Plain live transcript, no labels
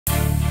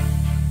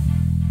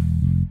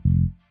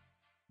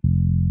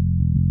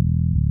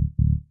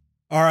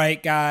All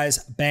right, guys,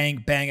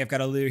 bang, bang. I've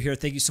got Ilir here.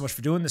 Thank you so much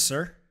for doing this,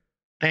 sir.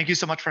 Thank you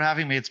so much for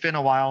having me. It's been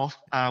a while.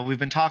 We've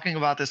been talking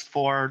about this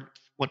for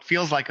what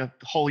feels like a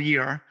whole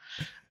year,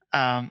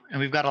 and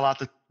we've got a lot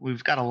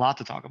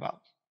to talk about.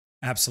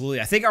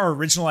 Absolutely. I think our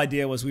original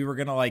idea was we were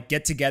gonna like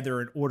get together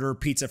and order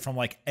pizza from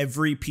like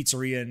every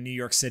pizzeria in New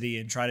York City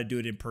and try to do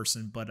it in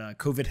person, but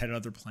COVID had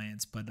other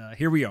plans. But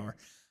here we are.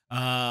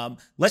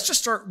 Let's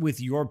just start with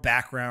your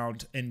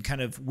background and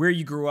kind of where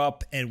you grew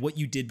up and what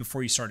you did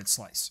before you started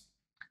Slice.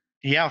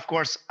 Yeah, of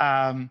course.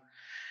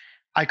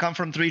 I come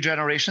from three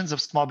generations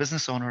of small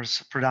business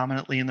owners,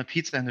 predominantly in the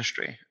pizza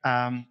industry.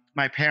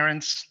 My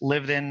parents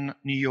lived in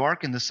New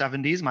York in the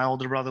 70s. My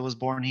older brother was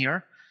born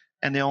here,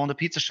 and they owned a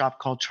pizza shop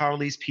called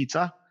Charlie's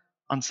Pizza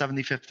on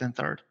 75th and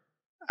 3rd.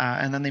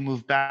 And then they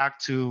moved back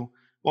to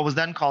what was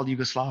then called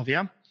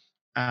Yugoslavia.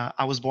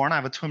 I was born, I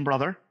have a twin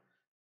brother.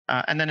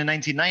 And then in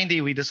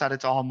 1990, we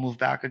decided to all move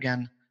back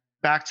again,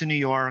 back to New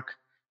York.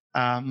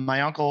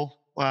 My uncle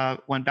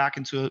went back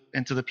into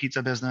the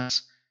pizza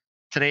business.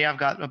 Today, I've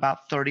got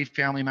about 30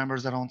 family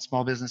members that own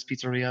small business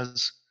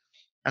pizzerias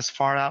as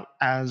far out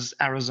as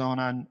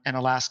Arizona and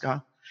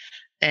Alaska.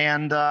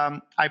 And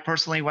I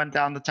personally went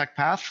down the tech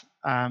path.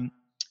 I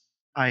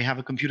have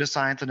a computer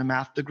science and a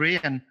math degree.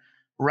 And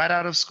right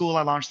out of school,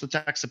 I launched the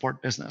tech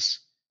support business.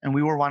 And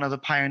we were one of the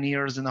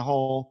pioneers in the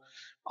whole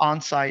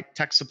on site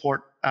tech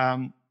support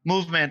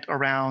movement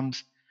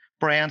around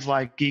brands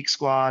like Geek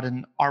Squad.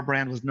 And our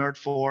brand was Nerd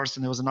Force.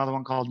 And there was another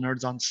one called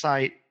Nerds on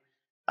Site.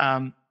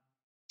 Um,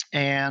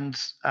 and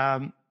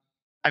I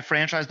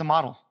franchised the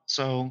model.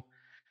 So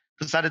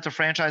decided to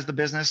franchise the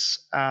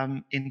business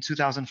in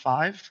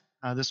 2005.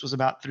 This was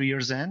about 3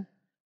 years in.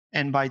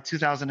 And by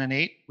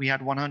 2008, we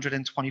had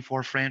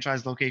 124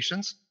 franchise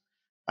locations.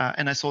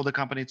 And I sold the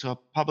company to a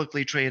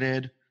publicly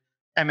traded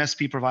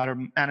MSP provider,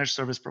 managed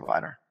service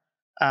provider.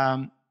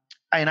 Um,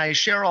 and I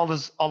share all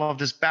of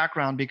this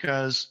background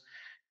because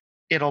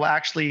it'll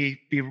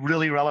actually be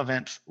really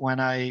relevant when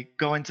I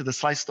go into the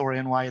Slice story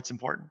and why it's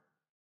important.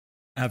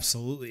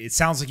 Absolutely. It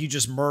sounds like you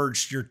just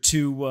merged your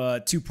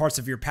two parts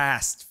of your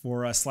past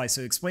for Slice.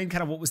 So explain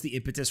kind of what was the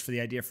impetus for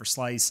the idea for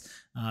Slice,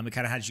 and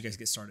kind of how did you guys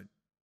get started?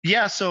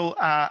 Yeah, so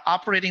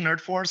operating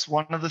NerdForce,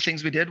 one of the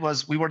things we did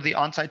was we were the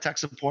on-site tech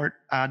support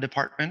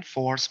department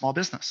for small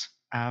business,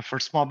 for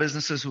small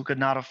businesses who could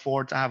not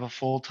afford to have a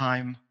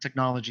full-time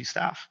technology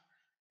staff.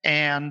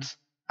 And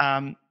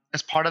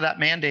as part of that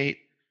mandate,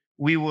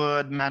 we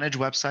would manage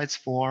websites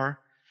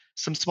for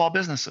some small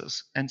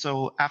businesses. And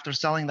so after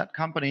selling that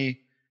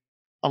company,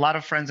 a lot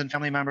of friends and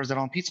family members that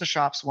own pizza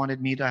shops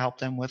wanted me to help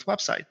them with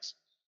websites.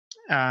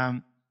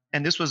 Um,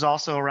 and this was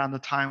also around the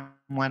time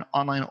when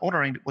online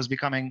ordering was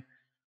becoming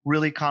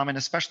really common,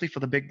 especially for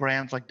the big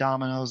brands like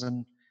Domino's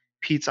and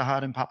Pizza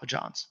Hut and Papa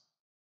John's.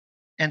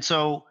 And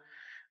so,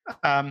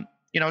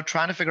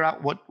 trying to figure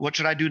out what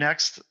should I do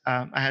next.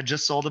 I had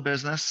just sold a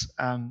business.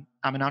 I'm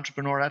an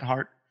entrepreneur at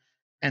heart,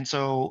 and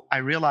so I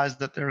realized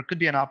that there could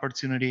be an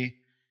opportunity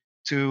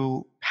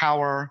to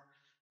power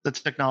the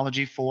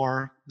technology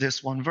for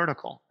this one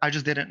vertical. I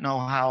just didn't know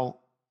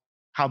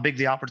how big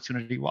the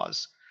opportunity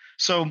was.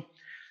 So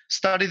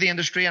studied the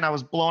industry and I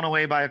was blown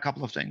away by a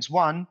couple of things.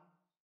 One,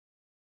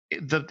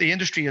 the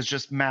industry is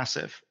just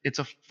massive. It's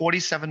a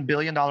 $47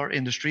 billion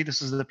industry.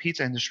 This is the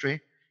pizza industry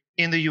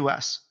in the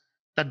US.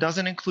 That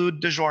doesn't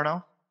include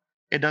DiGiorno.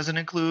 It doesn't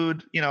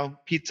include,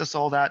 pizza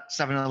sold at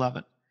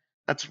 7-Eleven.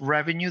 That's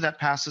revenue that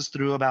passes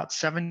through about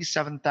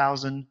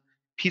 77,000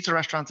 pizza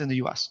restaurants in the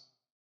US.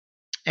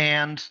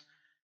 And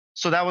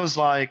so that was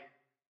like,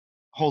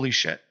 holy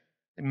shit,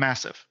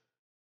 massive.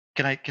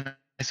 Can I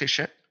say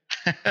shit?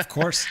 Of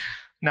course.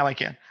 Now I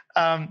can.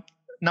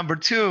 Number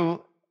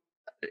two,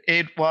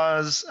 I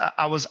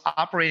was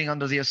operating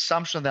under the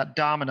assumption that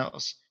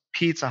Domino's,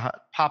 Pizza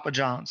Hut, Papa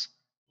John's,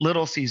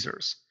 Little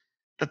Caesars,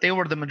 that they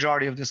were the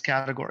majority of this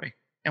category.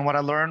 And what I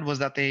learned was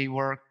that they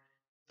were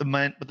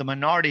the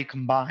minority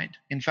combined.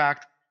 In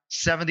fact,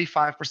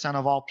 75%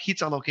 of all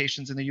pizza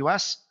locations in the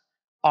US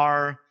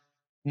are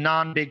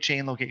non-big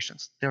chain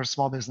locations. They're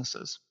small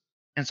businesses.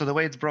 And so the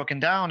way it's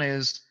broken down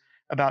is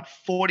about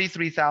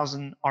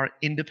 43,000 are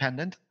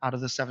independent out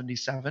of the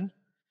 77.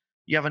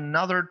 You have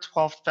another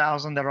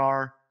 12,000 that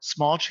are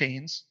small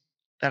chains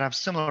that have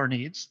similar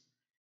needs.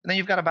 And then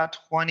you've got about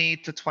 20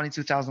 to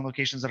 22,000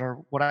 locations that are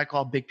what I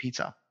call big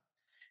pizza.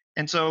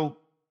 And so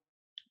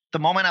the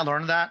moment I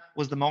learned that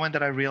was the moment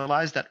that I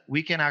realized that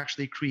we can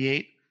actually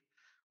create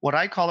what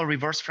I call a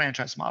reverse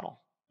franchise model.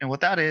 And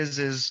what that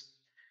is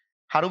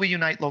how do we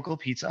unite local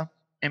pizza,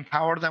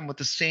 empower them with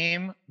the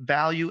same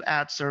value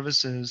add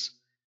services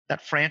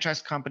that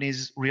franchise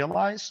companies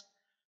realize,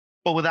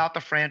 but without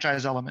the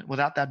franchise element,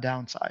 without that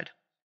downside,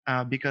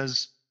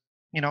 because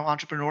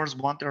entrepreneurs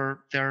want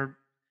their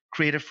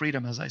creative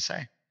freedom, as I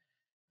say.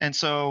 And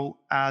so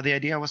the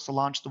idea was to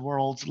launch the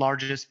world's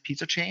largest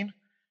pizza chain,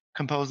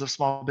 composed of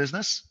small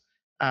business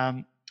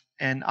um,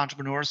 and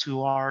entrepreneurs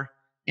who are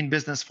in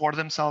business for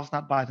themselves,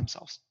 not by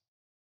themselves.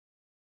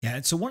 Yeah,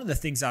 and so one of the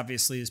things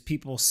obviously is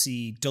people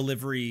see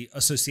delivery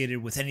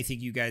associated with anything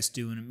you guys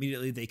do, and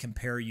immediately they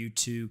compare you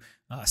to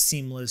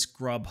Seamless,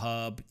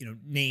 Grubhub,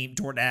 name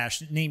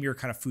DoorDash, name your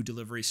kind of food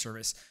delivery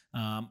service.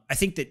 I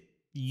think that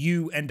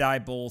you and I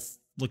both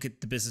look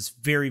at the business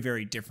very,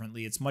 very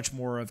differently. It's much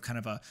more of kind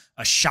of a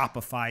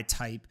Shopify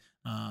type,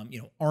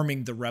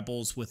 arming the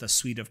rebels with a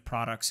suite of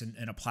products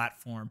and a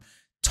platform.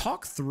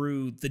 Talk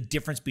through the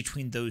difference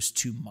between those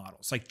two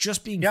models, like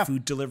just being Yeah,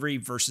 food delivery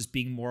versus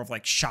being more of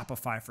like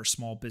Shopify for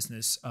small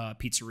business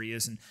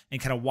pizzerias,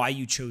 and kind of why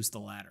you chose the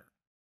latter.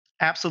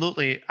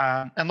 absolutely.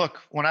 And look,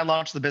 when I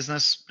launched the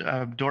business,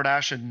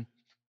 DoorDash and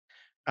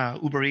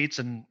Uber Eats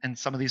and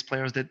some of these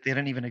players that they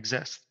didn't even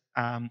exist.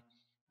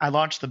 I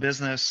launched the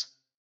business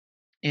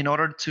in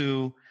order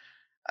to,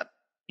 uh,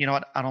 you know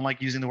what? I don't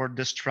like using the word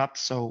disrupt.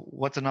 So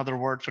what's another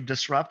word for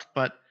disrupt?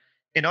 But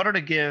in order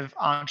to give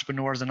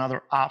entrepreneurs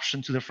another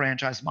option to the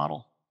franchise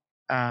model.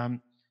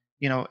 Um,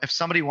 if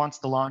somebody wants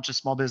to launch a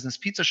small business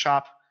pizza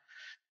shop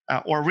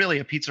or really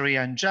a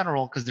pizzeria in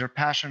general, because they're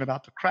passionate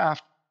about the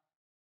craft,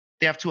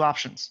 they have two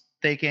options.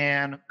 They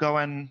can go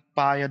and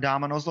buy a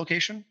Domino's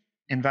location,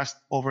 invest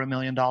over $1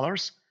 million,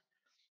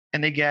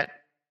 and they get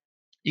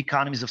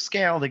economies of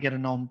scale. They get a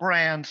known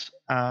brand,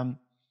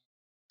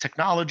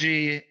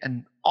 technology,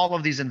 and all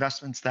of these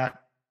investments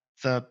that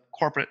the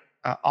corporate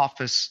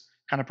office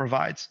kind of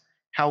provides.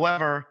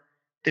 However,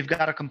 they've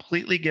got to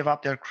completely give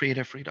up their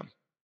creative freedom.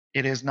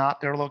 It is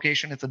not their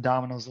location, it's a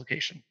Domino's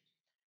location.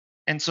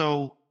 And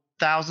so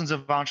thousands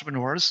of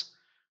entrepreneurs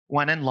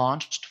went and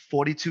launched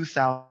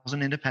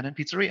 42,000 independent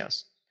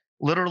pizzerias,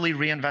 literally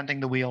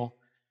reinventing the wheel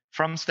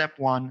from step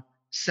one,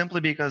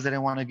 simply because they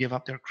didn't want to give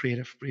up their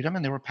creative freedom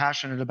and they were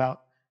passionate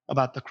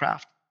about the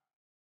craft.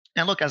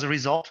 And look, as a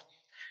result,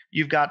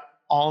 you've got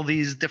all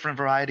these different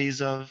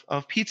varieties of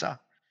pizza: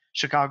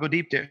 Chicago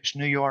deep dish,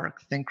 New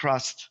York, thin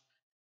crust,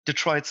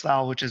 Detroit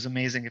style, which is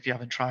amazing if you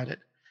haven't tried it.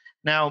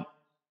 Now,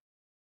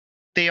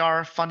 they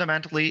are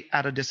fundamentally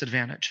at a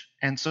disadvantage.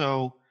 And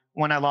so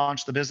when I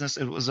launched the business,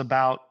 it was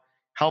about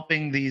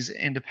helping these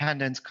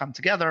independents come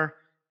together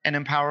and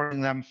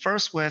empowering them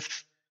first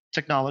with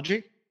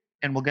technology.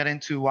 And we'll get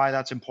into why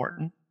that's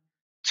important.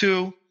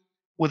 Two,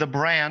 with a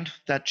brand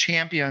that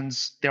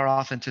champions their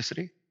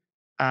authenticity.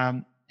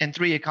 And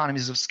three,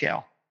 economies of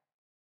scale.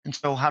 And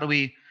so, how do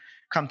we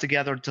come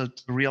together to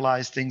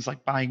realize things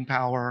like buying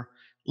power,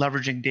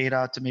 leveraging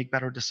data to make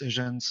better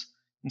decisions,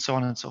 and so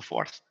on and so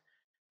forth?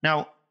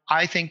 Now,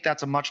 I think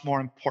that's a much more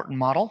important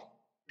model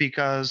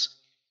because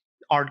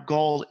our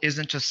goal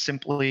isn't just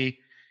simply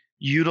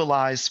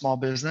utilize small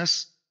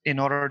business in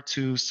order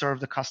to serve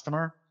the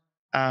customer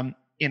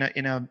in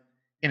a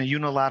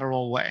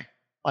unilateral way.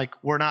 Like,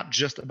 we're not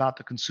just about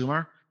the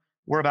consumer;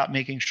 we're about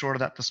making sure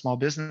that the small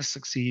business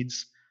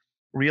succeeds,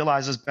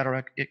 realizes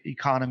better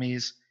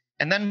economies,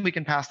 and then we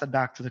can pass that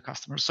back to the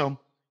customer. So,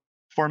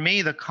 for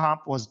me, the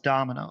comp was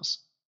Domino's,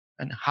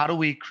 and how do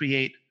we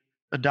create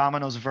a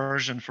Domino's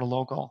version for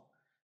local?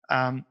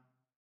 Um,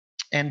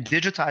 and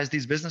digitize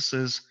these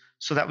businesses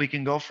so that we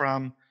can go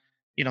from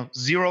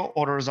zero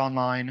orders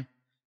online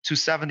to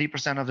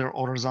 70% of their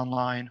orders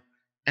online,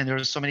 and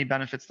there's so many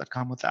benefits that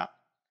come with that.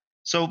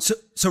 So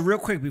So real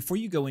quick before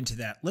you go into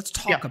that, let's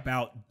yeah, talk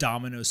about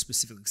Domino's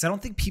specifically, because I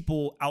don't think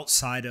people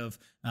outside of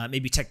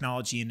maybe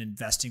technology and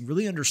investing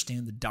really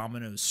understand the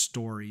Domino's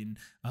story.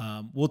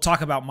 And we'll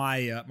talk about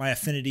my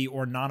affinity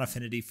or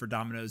non-affinity for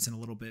Domino's in a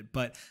little bit.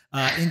 But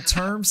in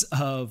terms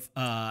of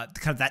kind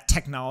of that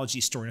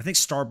technology story, I think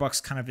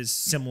Starbucks kind of is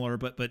similar,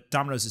 but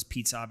Domino's is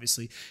pizza,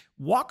 obviously.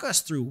 Walk us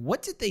through,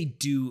 what did they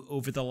do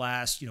over the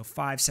last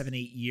 5, 7, 8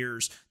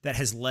 years that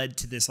has led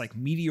to this like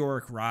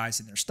meteoric rise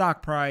in their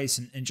stock price,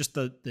 and just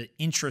the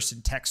interest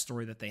in tech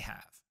story that they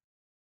have.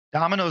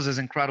 Domino's is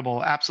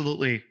incredible,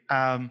 absolutely.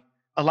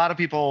 A lot of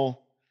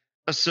people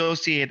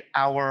associate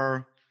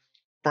our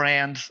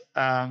brand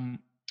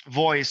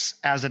voice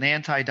as an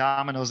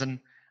anti-Domino's, and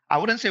I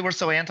wouldn't say we're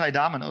so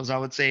anti-Domino's. I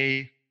would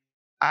say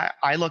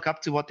I look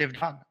up to what they've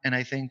done, and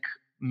I think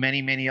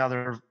many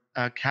other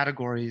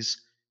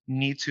categories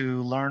need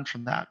to learn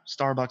from that.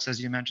 Starbucks, as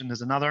you mentioned,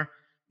 is another.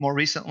 More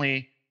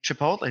recently,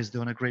 Chipotle is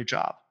doing a great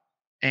job,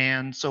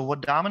 and so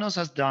what Domino's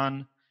has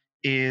done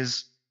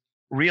is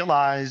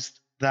realized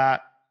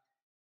that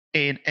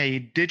a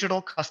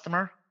digital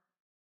customer,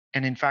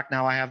 and in fact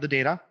now I have the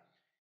data,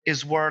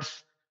 is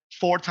worth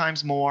 4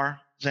 times more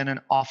than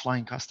an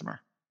offline customer.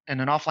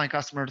 And an offline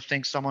customer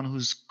thinks someone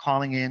who's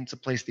calling in to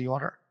place the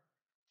order.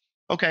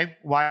 Okay,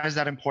 why is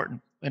that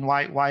important? And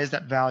why is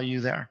that value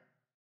there?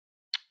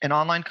 An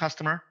online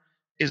customer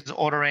is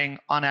ordering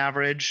on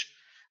average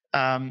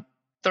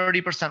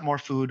 30% more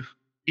food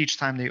each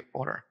time they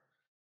order.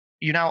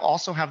 You now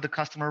also have the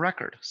customer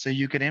record, so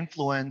you can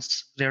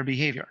influence their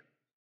behavior.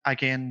 I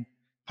can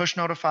push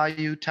notify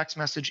you, text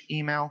message,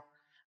 email.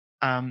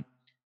 Um,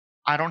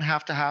 I don't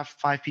have to have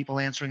 5 people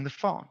answering the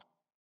phone.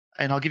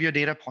 And I'll give you a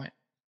data point.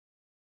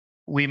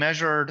 We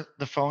measured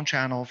the phone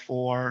channel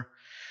for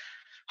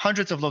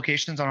hundreds of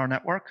locations on our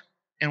network.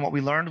 And what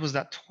we learned was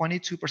that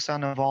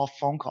 22% of all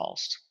phone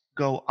calls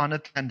go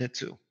unattended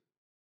to,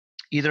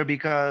 either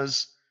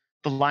because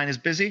the line is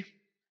busy,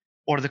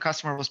 or the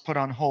customer was put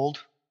on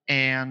hold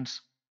and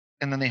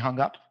then they hung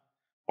up,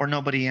 or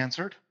nobody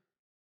answered.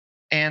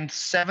 And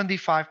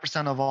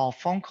 75% of all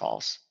phone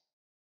calls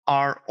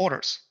are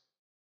orders.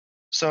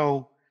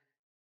 So,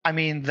 I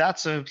mean,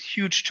 that's a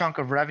huge chunk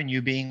of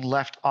revenue being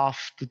left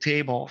off the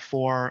table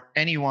for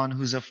anyone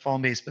who's a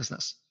phone based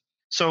business.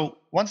 So,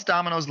 once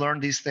Domino's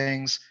learned these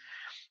things,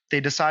 they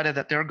decided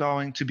that they're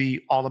going to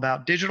be all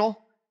about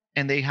digital.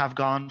 And they have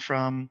gone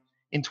from,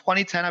 in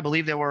 2010, I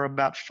believe they were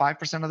about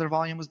 5% of their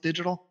volume was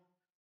digital.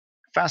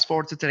 Fast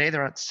forward to today,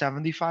 they're at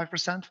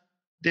 75%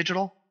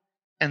 digital.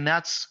 And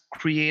that's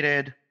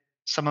created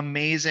some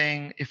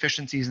amazing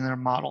efficiencies in their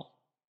model.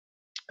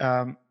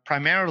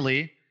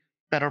 Primarily,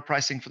 better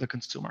pricing for the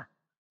consumer.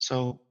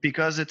 So,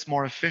 because it's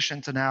more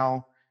efficient to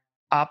now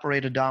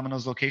operate a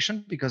Domino's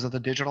location because of the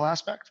digital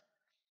aspect,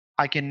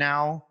 I can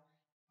now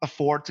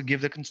afford to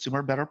give the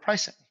consumer better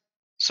pricing.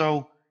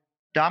 So,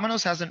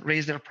 Domino's hasn't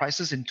raised their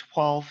prices in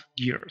 12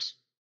 years.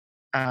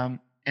 And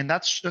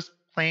that's just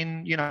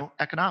plain,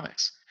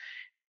 economics.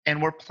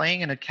 And we're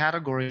playing in a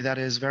category that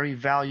is very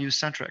value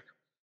centric.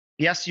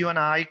 Yes, you and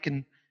I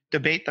can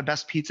debate the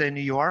best pizza in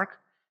New York,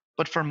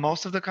 but for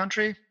most of the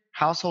country,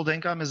 household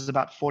income is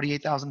about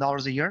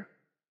 $48,000 a year.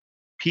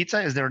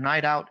 Pizza is their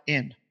night out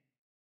in.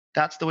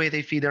 That's the way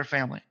they feed their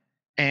family.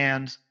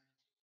 And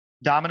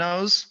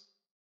Domino's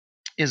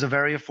is a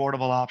very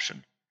affordable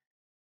option.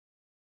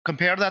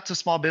 Compare that to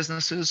small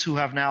businesses who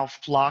have now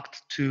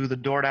flocked to the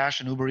DoorDash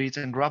and Uber Eats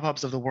and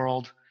Grubhubs of the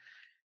world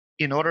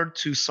in order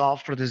to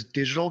solve for this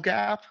digital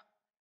gap.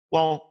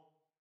 Well,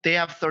 they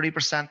have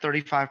 30%,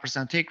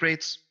 35% take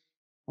rates.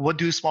 What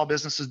do small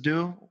businesses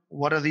do?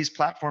 What are these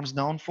platforms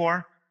known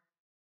for?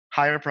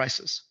 Higher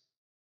prices.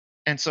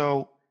 And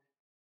so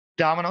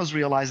Domino's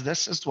realized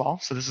this as well.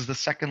 So this is the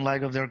second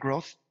leg of their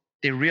growth.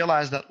 They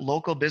realized that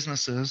local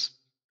businesses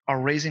are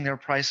raising their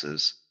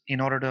prices in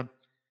order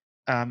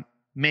to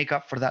make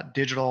up for that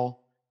digital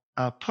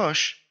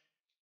push.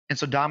 And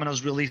so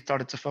Domino's really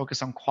started to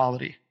focus on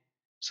quality.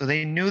 So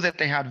they knew that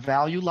they had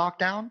value locked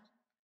down.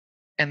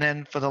 And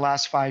then for the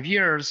last 5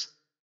 years,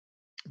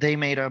 they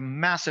made a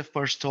massive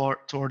push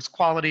towards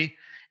quality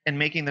and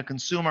making the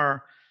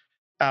consumer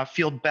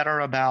feel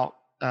better about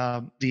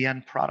the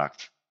end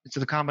product. So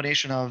the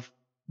combination of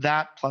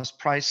that plus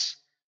price,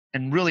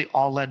 and really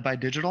all led by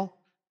digital,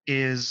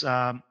 is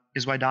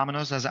why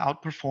Domino's has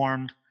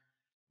outperformed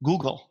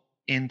Google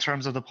in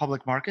terms of the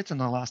public markets in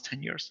the last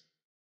 10 years.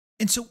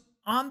 And so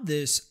on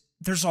this,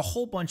 there's a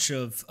whole bunch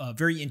of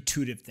very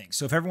intuitive things.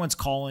 So if everyone's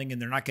calling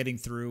and they're not getting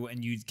through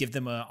and you give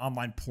them an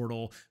online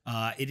portal,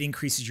 it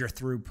increases your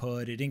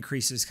throughput, it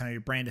increases kind of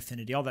your brand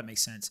affinity, all that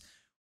makes sense.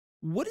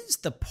 What is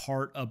the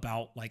part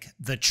about like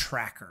the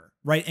tracker,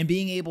 right? And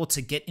being able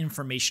to get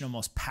information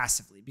almost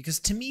passively? Because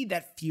to me,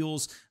 that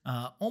feels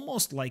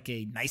almost like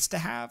a nice to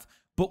have.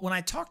 But when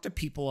I talk to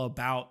people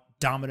about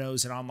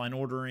Domino's and online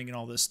ordering and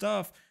all this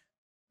stuff,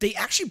 they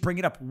actually bring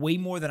it up way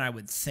more than I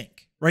would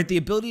think, right? The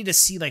ability to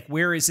see like,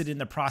 where is it in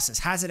the process?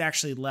 Has it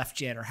actually left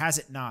yet or has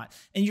it not?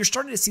 And you're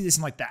starting to see this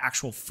in like the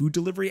actual food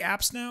delivery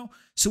apps now.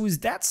 So is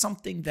that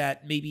something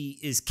that maybe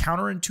is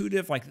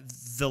counterintuitive? Like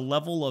the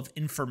level of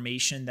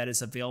information that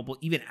is available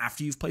even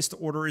after you've placed the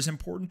order is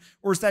important?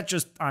 Or is that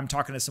just, I'm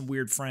talking to some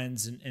weird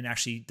friends and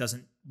actually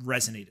doesn't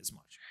resonate as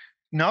much?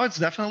 No, it's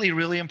definitely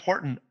really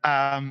important.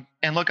 And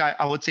look,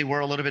 I would say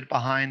we're a little bit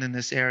behind in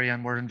this area,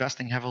 and we're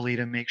investing heavily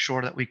to make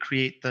sure that we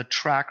create the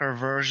tracker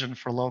version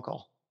for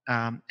local.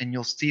 And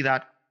you'll see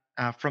that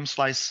from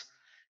Slice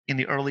in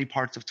the early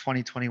parts of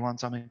 2021.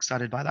 So I'm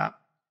excited by that.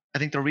 I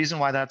think the reason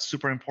why that's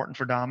super important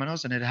for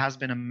Domino's, and it has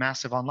been a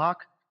massive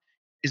unlock,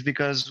 is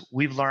because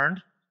we've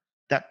learned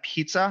that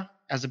pizza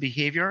as a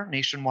behavior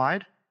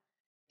nationwide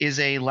is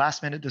a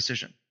last minute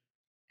decision.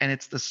 And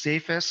it's the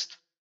safest,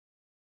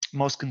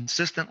 most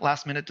consistent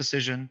last minute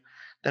decision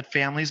that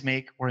families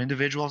make or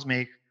individuals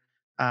make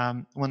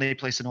when they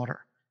place an order.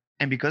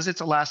 And because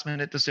it's a last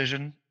minute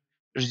decision,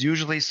 there's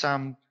usually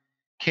some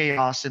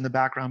chaos in the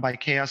background. By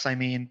chaos, I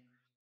mean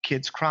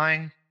kids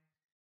crying,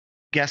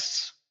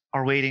 guests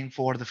are waiting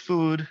for the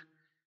food.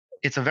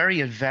 It's a very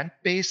event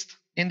based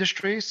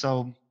industry.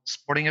 So,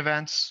 sporting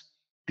events,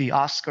 the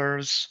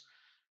Oscars,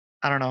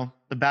 I don't know,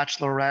 the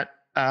Bachelorette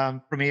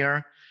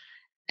premiere.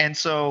 And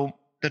so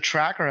the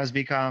tracker has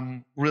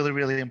become really,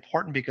 really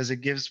important because it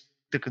gives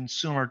the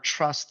consumer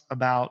trust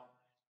about,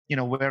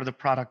 where the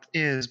product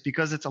is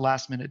because it's a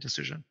last minute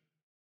decision.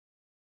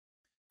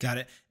 Got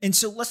it. And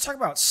so let's talk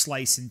about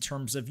Slice in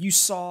terms of you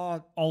saw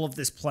all of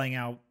this playing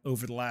out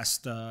over the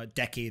last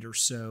decade or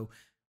so.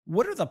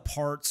 What are the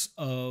parts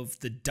of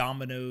the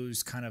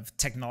Domino's kind of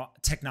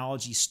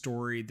technology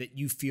story that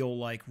you feel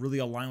like really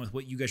align with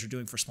what you guys are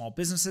doing for small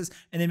businesses?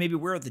 And then maybe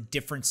where are the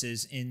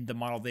differences in the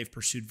model they've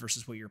pursued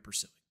versus what you're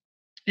pursuing?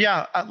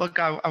 Yeah, look,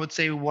 I would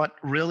say what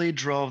really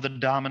drove the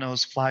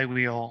Domino's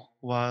flywheel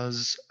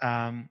was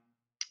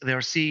their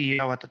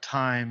CEO at the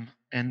time,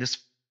 and this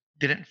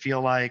didn't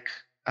feel like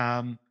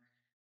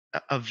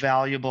a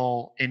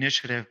valuable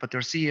initiative, but their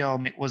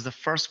CEO was the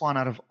first one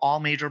out of all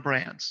major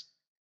brands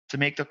to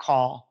make the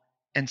call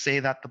and say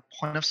that the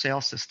point of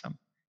sale system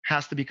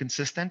has to be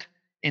consistent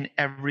in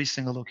every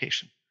single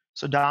location.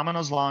 So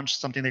Domino's launched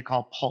something they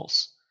call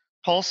Pulse.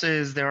 Pulse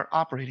is their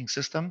operating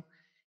system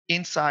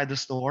inside the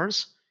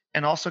stores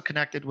and also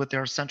connected with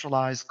their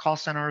centralized call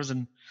centers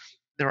and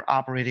their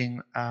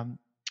operating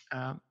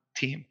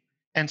team.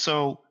 And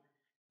so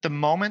the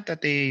moment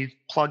that they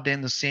plugged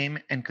in the same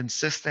and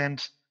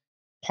consistent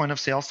point of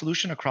sale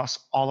solution across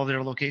all of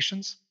their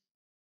locations,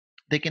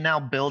 they can now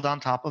build on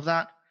top of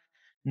that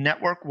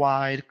network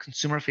wide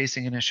consumer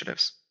facing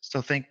initiatives.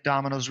 So think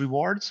Domino's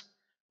Rewards.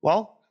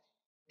 Well,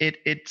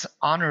 it's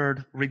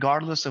honored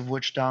regardless of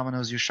which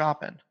Domino's you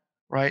shop in,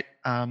 right?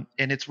 And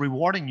it's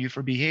rewarding you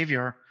for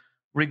behavior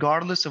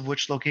regardless of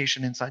which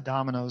location inside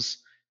Domino's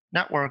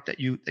network that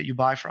you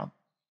buy from.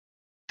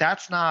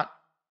 That's not,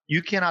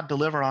 you cannot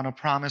deliver on a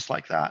promise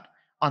like that,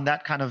 on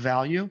that kind of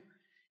value,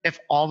 if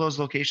all those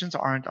locations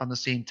aren't on the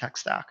same tech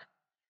stack.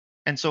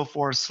 And so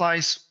for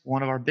Slice,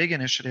 one of our big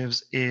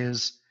initiatives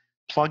is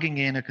plugging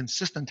in a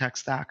consistent tech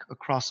stack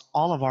across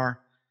all of our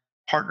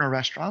partner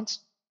restaurants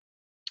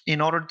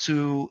in order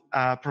to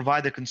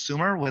provide the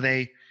consumer with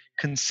a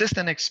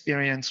consistent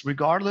experience,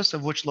 regardless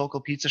of which local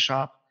pizza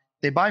shop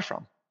they buy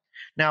from.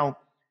 Now,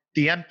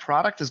 the end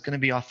product is going to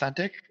be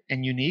authentic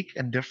and unique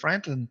and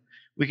different, and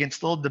we can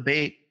still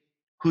debate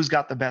who's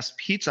got the best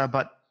pizza,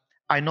 but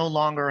I no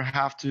longer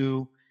have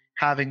to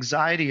have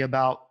anxiety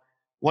about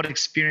what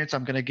experience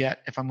I'm going to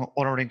get if I'm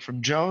ordering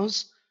from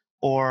Joe's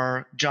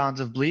or John's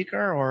of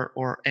Bleecker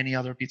or any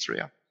other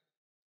pizzeria.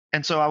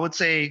 And so I would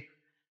say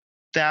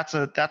that's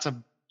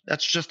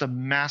just a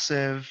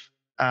massive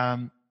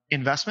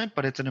investment,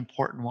 but it's an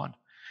important one.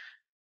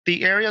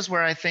 The areas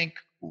where I think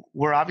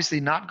we're obviously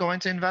not going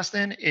to invest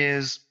in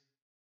is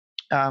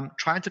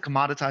trying to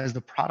commoditize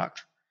the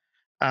product.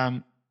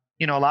 A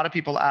lot of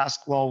people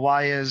ask, well,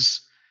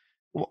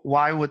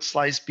 why would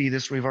Slice be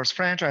this reverse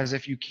franchise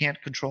if you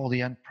can't control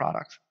the end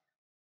product?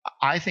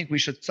 I think we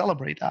should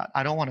celebrate that.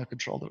 I don't want to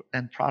control the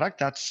end product.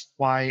 That's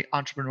why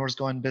entrepreneurs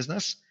go in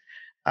business.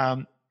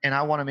 And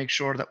I want to make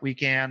sure that we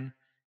can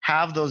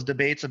have those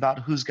debates about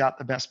who's got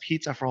the best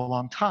pizza for a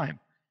long time.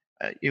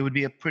 It would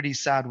be a pretty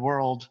sad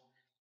world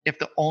if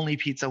the only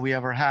pizza we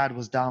ever had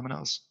was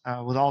Domino's,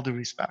 with all due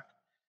respect.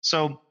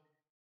 So,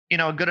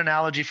 a good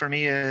analogy for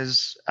me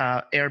is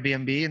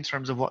Airbnb in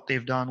terms of what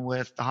they've done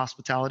with the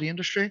hospitality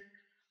industry.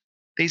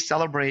 They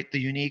celebrate the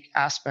unique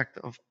aspect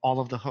of all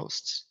of the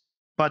hosts,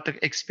 but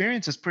the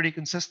experience is pretty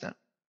consistent.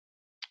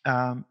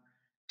 So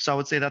I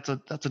would say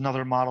that's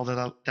another model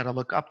that I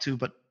look up to.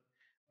 But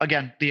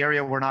again, the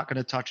area we're not going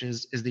to touch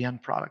is the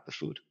end product, the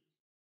food.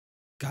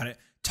 Got it.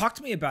 Talk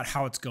to me about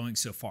how it's going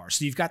so far.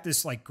 So you've got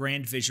this like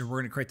grand vision. We're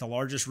going to create the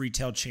largest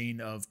retail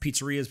chain of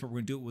pizzerias, but we're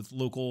going to do it with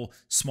local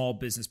small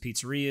business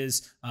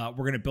pizzerias. We're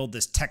going to build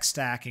this tech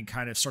stack and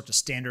kind of start to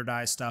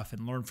standardize stuff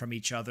and learn from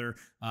each other.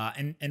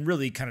 And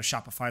really kind of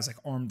Shopify is like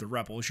arm the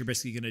rebels. You're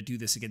basically going to do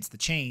this against the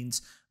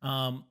chains.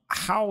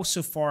 How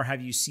so far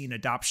have you seen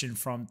adoption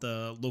from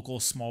the local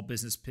small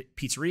business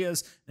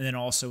pizzerias? And then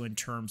also in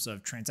terms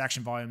of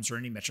transaction volumes or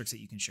any metrics that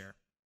you can share?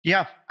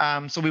 Yeah.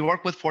 So we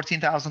work with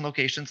 14,000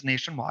 locations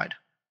nationwide.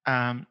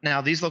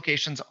 Now these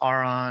locations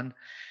are on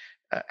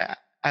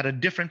at a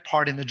different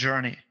part in the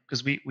journey,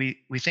 because we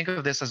think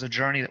of this as a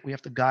journey that we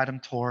have to guide them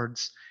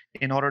towards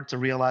in order to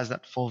realize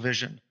that full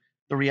vision.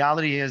 The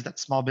reality is that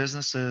small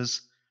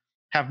businesses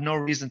have no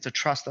reason to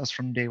trust us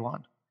from day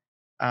one.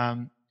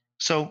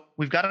 So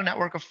we've got a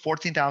network of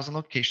 14,000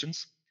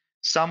 locations.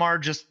 Some are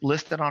just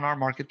listed on our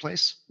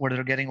marketplace where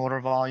they're getting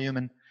order volume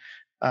and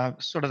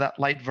sort of that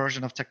light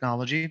version of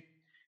technology.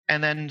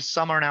 And then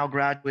some are now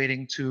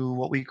graduating to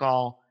what we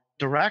call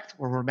direct,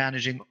 where we're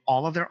managing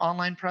all of their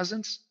online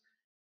presence.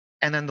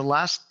 And then the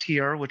last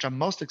tier, which I'm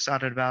most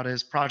excited about,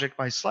 is Project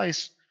by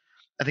Slice.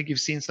 I think you've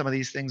seen some of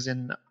these things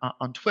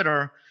on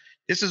Twitter.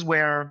 This is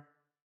where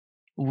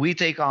we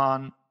take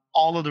on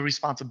all of the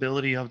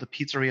responsibility of the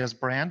Pizzeria's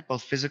brand,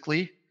 both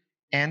physically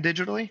and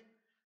digitally.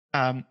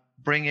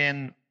 Bring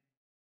in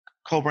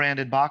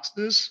co-branded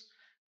boxes,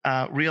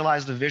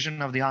 realize the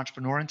vision of the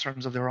entrepreneur in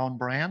terms of their own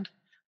brand,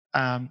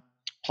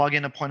 plug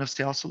in a point of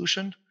sale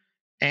solution,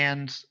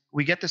 and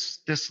we get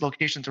this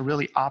location to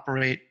really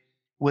operate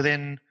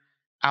within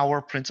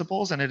our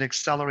principles, and it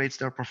accelerates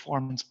their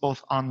performance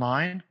both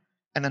online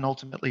and then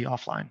ultimately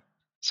offline.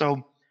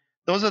 So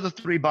those are the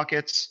three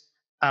buckets.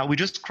 We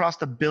just crossed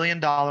 $1 billion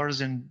in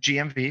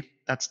GMV.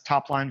 That's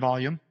top line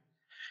volume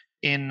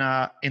in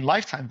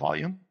lifetime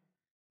volume,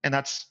 and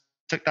that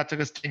took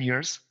us 10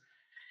 years.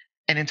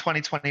 And in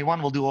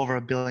 2021, we'll do over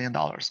 $1 billion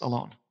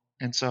alone.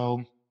 And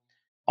so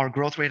our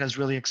growth rate has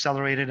really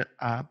accelerated.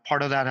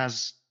 Part of that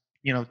has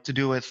to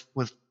do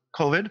with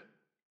COVID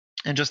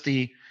and just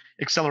the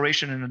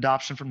acceleration and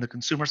adoption from the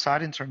consumer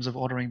side in terms of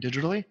ordering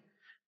digitally.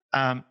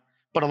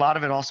 But a lot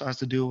of it also has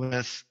to do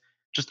with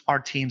just our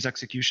team's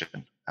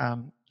execution.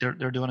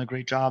 They're doing a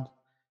great job,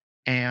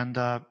 and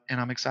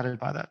I'm excited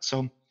by that.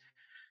 So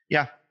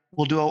yeah,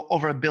 we'll do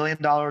over $1 billion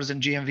in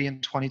GMV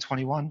in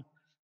 2021.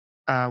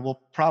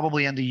 We'll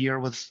probably end the year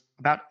with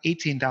about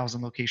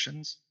 18,000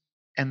 locations,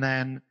 and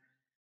then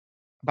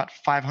about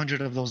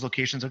 500 of those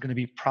locations are going to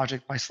be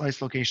Project by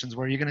Slice locations,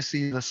 where you're going to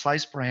see the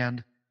Slice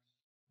brand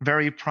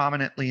very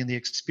prominently in the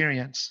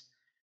experience,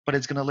 but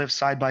it's going to live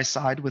side by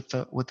side with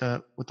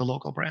the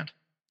local brand.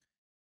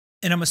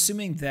 And I'm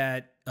assuming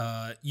that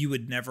you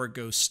would never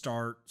go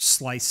start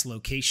Slice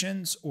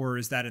locations, or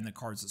is that in the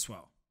cards as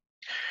well?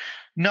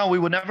 No, we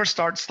would never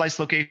start Slice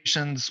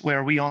locations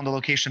where we own the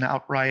location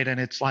outright and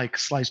it's like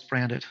Slice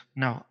branded.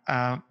 No.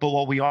 But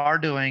what we are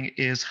doing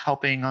is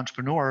helping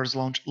entrepreneurs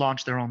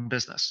launch their own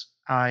business.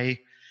 I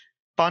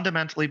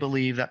fundamentally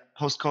believe that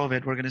post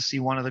COVID, we're going to see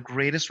one of the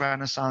greatest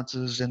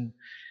renaissances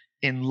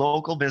in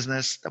local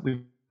business that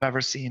we've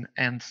ever seen.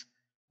 And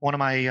one of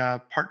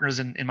my partners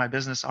in my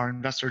business, our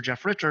investor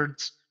Jeff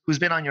Richards, who's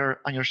been on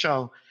your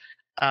show,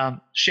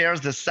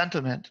 shares this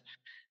sentiment.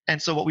 And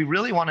so what we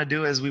really want to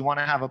do is we want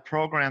to have a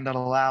program that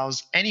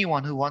allows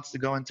anyone who wants to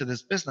go into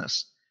this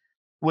business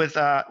with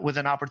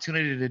an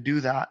opportunity to do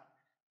that,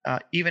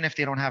 even if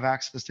they don't have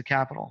access to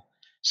capital.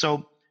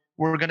 So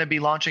we're going to be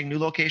launching new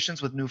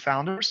locations with new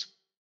founders.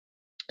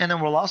 And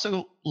then we'll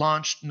also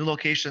launch new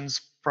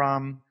locations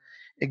from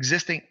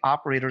existing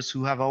operators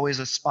who have always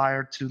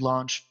aspired to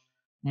launch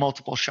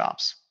multiple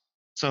shops.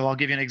 So I'll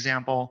give you an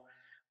example.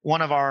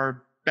 One of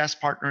our best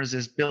partners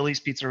is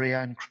Billy's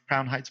Pizzeria in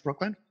Crown Heights,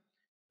 Brooklyn.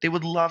 They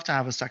would love to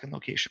have a second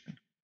location.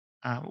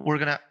 We're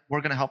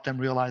gonna help them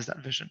realize that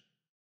vision.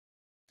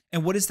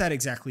 And what does that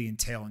exactly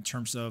entail in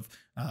terms of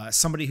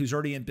somebody who's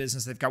already in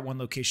business? They've got one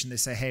location. They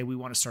say, "Hey, we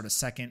want to start a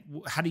second."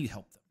 How do you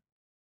help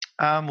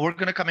them? We're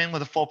going to come in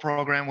with a full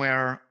program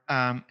where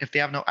if they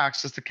have no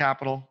access to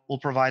capital, we'll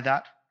provide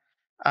that.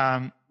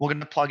 We're going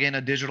to plug in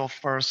a digital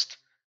first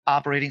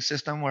operating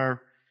system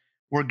where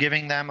we're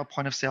giving them a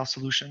point of sale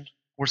solution.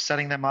 We're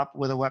setting them up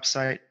with a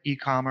website,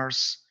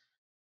 e-commerce,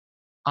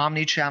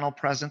 omni-channel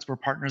presence. We're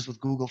partners with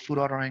Google Food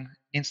Ordering,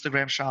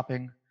 Instagram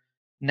Shopping,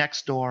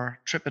 Nextdoor,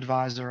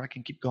 TripAdvisor. I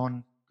can keep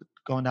going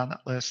down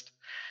that list.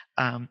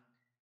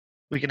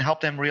 We can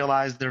help them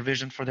realize their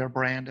vision for their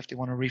brand if they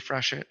want to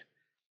refresh it.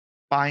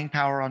 Buying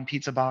power on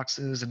pizza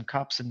boxes and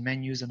cups and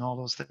menus and all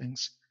those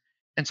things.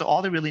 And so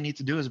all they really need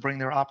to do is bring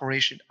their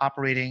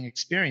operating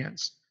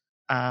experience,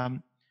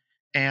 and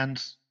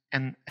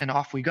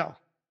off we go.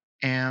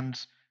 And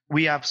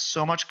we have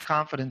so much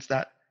confidence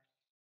that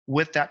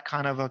with that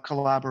kind of a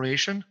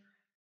collaboration,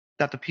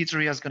 that the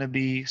pizzeria is going to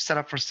be set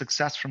up for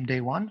success from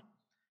day one.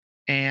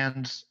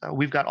 And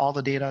we've got all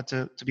the data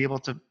to be able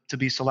to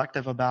be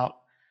selective about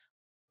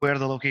where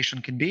the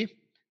location can be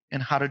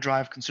and how to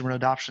drive consumer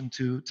adoption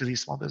to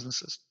these small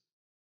businesses.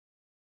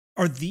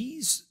 Are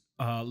these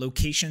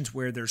locations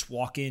where there's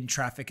walk-in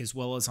traffic as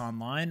well as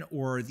online,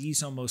 or are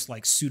these almost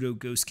like pseudo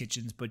ghost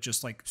kitchens, but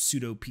just like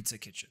pseudo pizza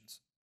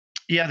kitchens?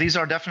 Yeah, these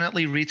are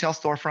definitely retail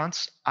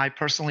storefronts. I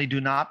personally do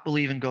not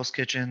believe in ghost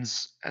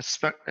kitchens,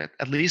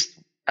 at least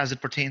as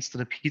it pertains to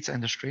the pizza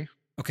industry.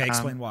 Okay,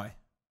 explain why.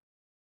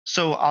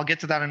 So I'll get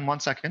to that in 1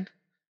 second.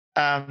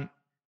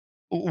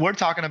 We're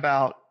talking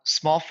about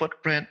small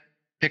footprint,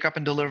 pickup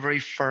and delivery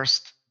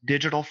first,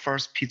 digital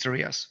first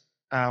pizzerias.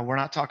 We're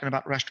not talking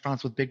about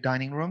restaurants with big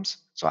dining rooms.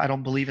 So I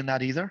don't believe in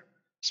that either,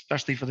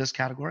 especially for this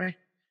category.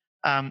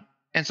 And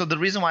so the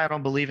reason why I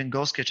don't believe in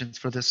ghost kitchens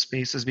for this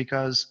space is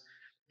because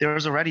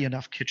there's already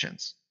enough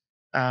kitchens.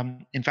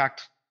 In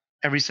fact,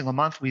 every single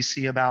month we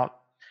see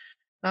about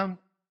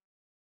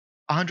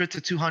 100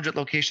 to 200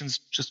 locations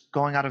just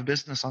going out of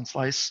business on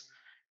Slice.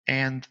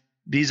 And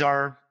these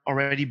are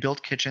already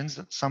built kitchens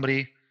that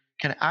somebody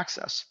can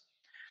access.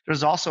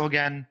 There's also,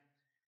 again,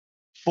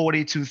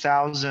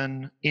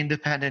 42,000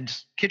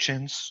 independent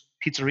kitchens,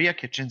 pizzeria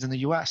kitchens in the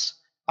US.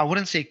 I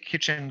wouldn't say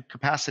kitchen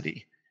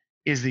capacity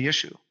is the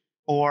issue.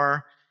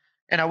 And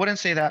I wouldn't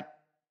say that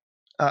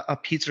a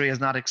pizzeria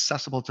is not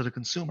accessible to the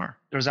consumer.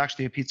 There's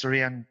actually a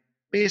pizzeria in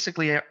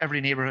basically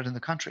every neighborhood in the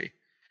country.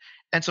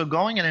 And so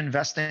going and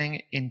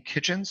investing in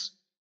kitchens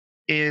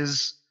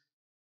is,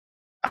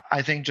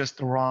 I think, just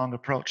the wrong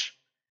approach.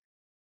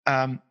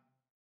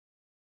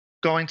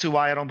 Going to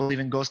why I don't believe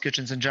in ghost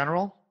kitchens in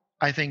general,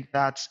 I think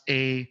that's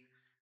a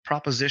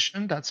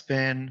proposition that's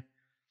been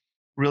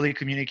really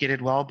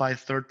communicated well by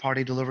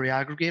third-party delivery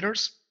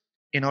aggregators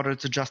in order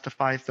to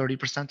justify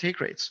 30% take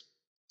rates.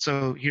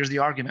 So here's the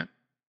argument.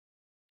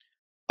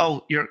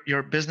 Oh,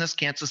 your business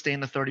can't sustain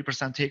the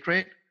 30% take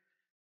rate?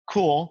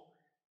 Cool.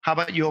 How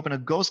about you open a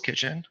ghost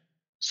kitchen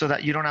so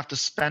that you don't have to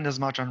spend as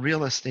much on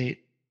real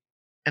estate,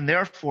 and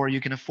therefore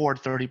you can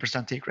afford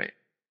 30% take rate,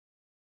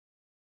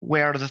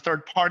 where the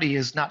third party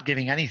is not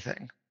giving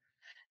anything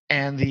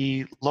and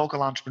the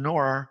local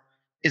entrepreneur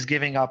is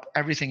giving up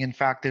everything. In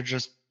fact, they're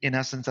just, in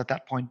essence, at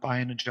that point,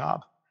 buying a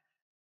job.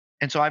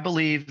 And so I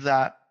believe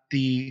that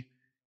the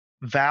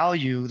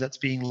value that's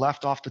being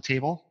left off the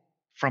table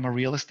from a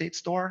real estate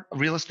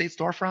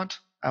storefront,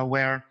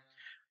 where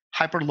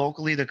hyper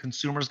locally the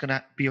consumer is going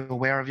to be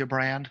aware of your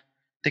brand,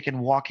 they can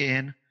walk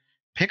in.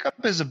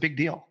 Pickup is a big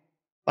deal.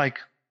 Like,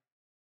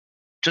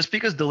 just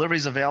because delivery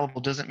is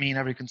available doesn't mean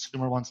every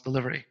consumer wants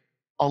delivery.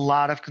 A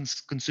lot of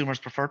consumers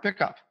prefer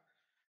pickup.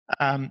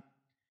 And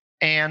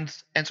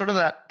sort of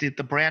that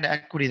the brand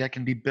equity that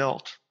can be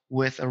built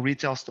with a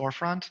retail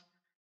storefront,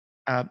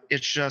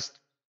 It's just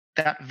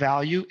that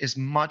value is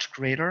much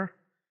greater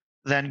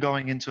than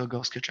going into a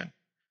ghost kitchen.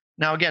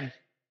 Now, again,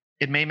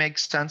 it may make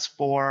sense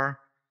for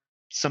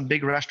some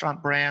big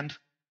restaurant brand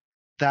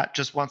that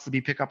just wants to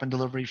be pickup and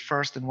delivery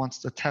first and wants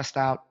to test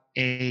out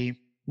a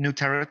new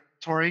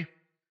territory,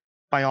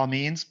 by all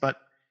means. But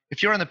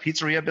if you're in the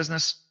pizzeria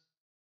business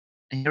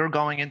and you're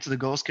going into the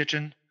ghost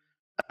kitchen,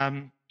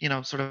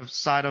 sort of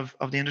side of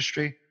the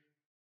industry,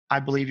 I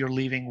believe you're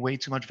leaving way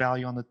too much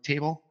value on the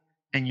table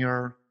and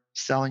you're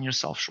selling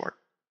yourself short.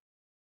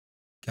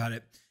 Got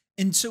it.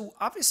 And so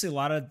obviously a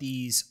lot of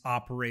these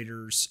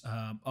operators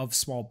of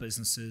small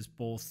businesses,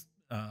 both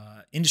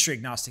industry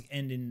agnostic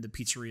and in the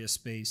pizzeria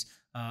space,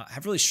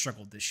 have really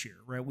struggled this year,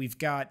 right? We've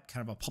got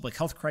kind of a public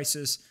health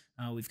crisis.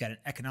 We've got an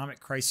economic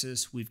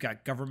crisis. We've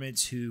got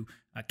governments who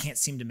can't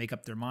seem to make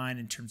up their mind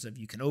in terms of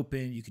you can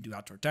open, you can do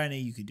outdoor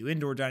dining, you can do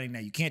indoor dining. Now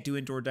you can't do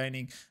indoor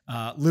dining.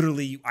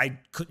 Literally, I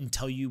couldn't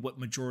tell you what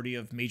majority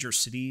of major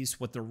cities,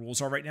 what their rules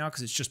are right now,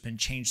 because it's just been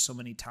changed so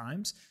many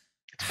times.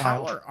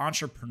 How are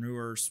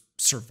entrepreneurs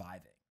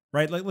surviving,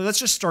 right? Like, let's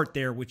just start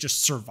there with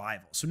just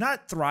survival. So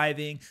not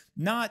thriving,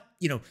 not,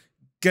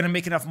 going to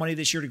make enough money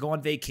this year to go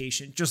on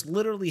vacation. Just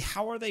literally,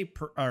 how are they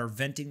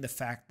venting the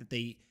fact that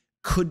they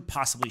could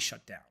possibly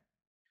shut down?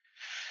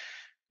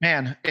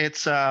 Man,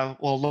 it's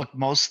well, look,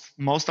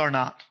 most are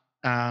not.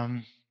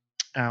 When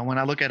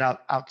I look at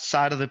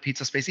outside of the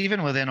pizza space,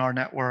 even within our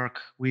network,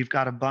 we've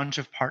got a bunch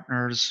of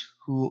partners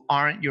who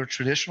aren't your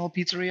traditional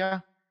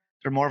pizzeria.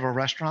 They're more of a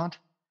restaurant.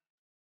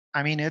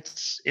 I mean,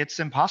 it's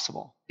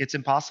impossible. It's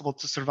impossible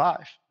to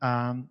survive.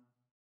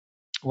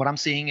 What I'm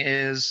seeing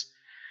is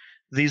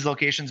these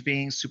locations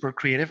being super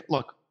creative.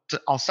 Look,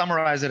 I'll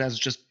summarize it as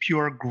just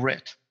pure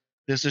grit.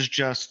 This is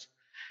just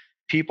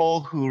people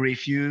who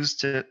refuse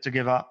to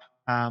give up.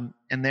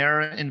 And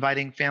they're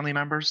inviting family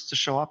members to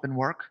show up and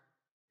work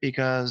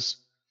because,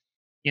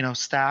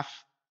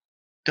 staff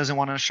doesn't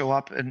want to show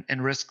up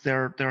and risk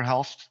their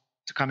health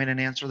to come in and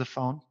answer the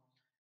phone.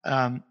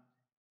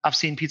 I've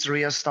seen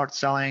pizzerias start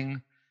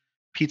selling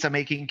pizza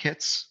making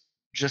kits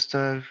just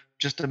to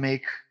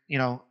make,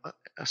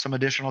 some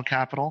additional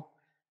capital.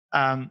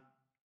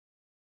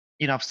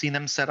 I've seen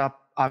them set up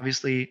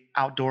obviously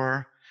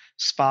outdoor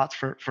spots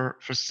for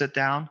sit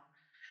down,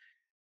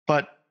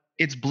 but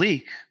it's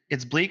bleak.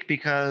 It's bleak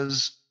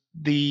because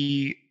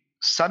the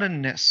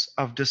suddenness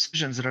of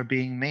decisions that are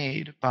being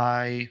made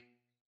by,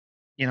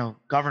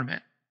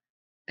 government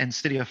and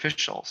city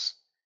officials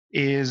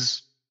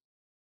is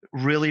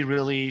really,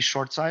 really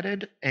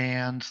short-sighted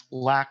and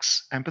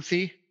lacks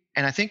empathy.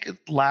 And I think it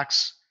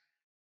lacks,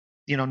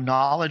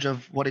 knowledge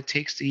of what it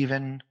takes to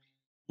even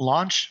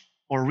launch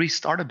or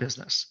restart a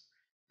business.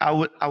 I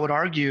would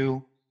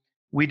argue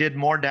we did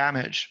more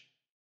damage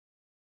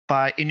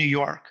in New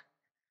York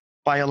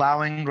by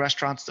allowing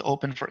restaurants to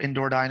open for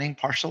indoor dining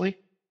partially,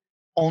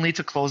 only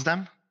to close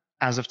them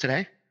as of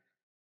today,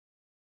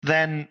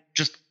 than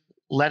just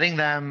letting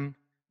them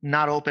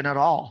not open at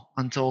all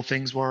until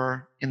things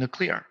were in the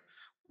clear.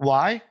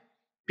 Why?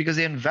 Because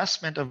the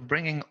investment of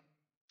bringing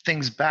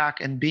things back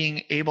and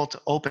being able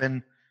to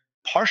open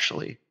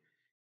partially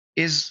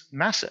is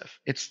massive.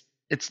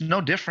 It's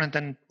no different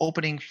than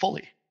opening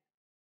fully.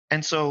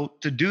 And so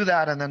to do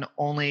that and then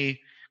only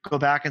go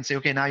back and say,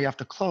 okay, now you have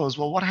to close.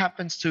 Well, what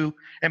happens to,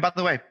 and by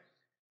the way,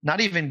 not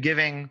even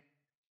giving,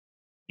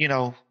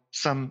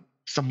 some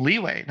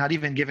leeway, not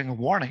even giving a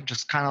warning,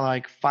 just kind of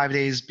like 5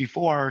 days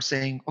before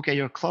saying, okay,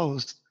 you're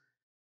closed.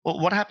 Well,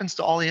 what happens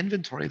to all the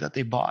inventory that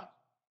they bought?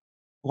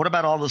 What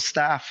about all the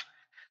staff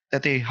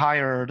that they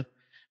hired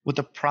with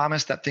the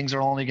promise that things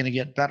are only going to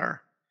get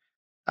better?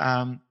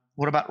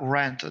 What about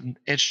rent? And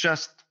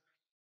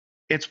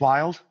it's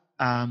wild.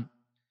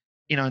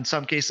 In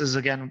some cases,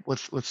 again,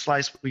 with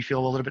Slice, we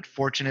feel a little bit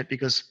fortunate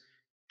because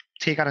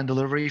takeout and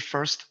delivery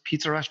first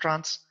pizza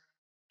restaurants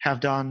have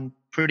done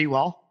pretty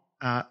well,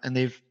 and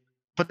they've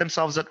put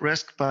themselves at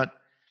risk, but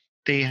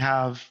they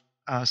have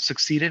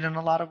succeeded in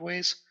a lot of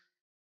ways.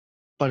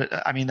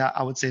 But I mean,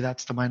 I would say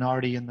that's the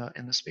minority in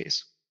the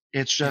space.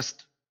 It's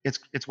just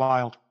it's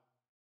wild.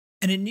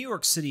 And in New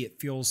York City, it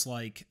feels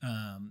like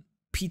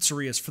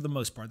pizzerias, for the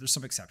most part, there's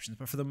some exceptions,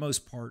 but for the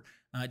most part,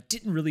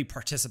 didn't really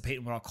participate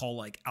in what I'll call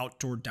like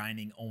outdoor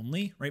dining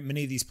only, right?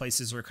 Many of these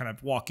places are kind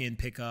of walk-in,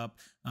 pickup,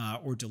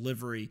 or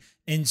delivery.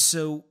 And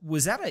so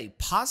was that a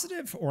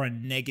positive or a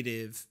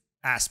negative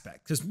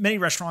aspect? Because many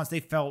restaurants, they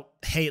felt,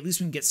 hey, at least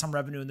we can get some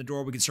revenue in the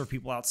door. We can serve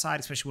people outside,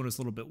 especially when it was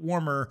a little bit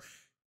warmer.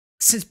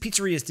 Since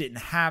pizzerias didn't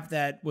have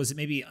that, was it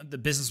maybe the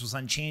business was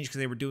unchanged because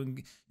they were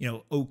doing,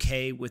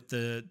 okay with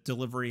the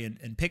delivery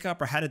and pickup,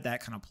 or how did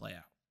that kind of play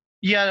out?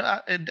 Yeah,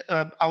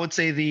 I would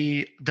say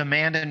the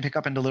demand in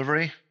pickup and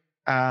delivery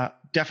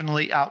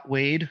definitely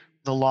outweighed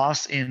the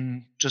loss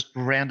in just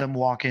random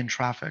walk-in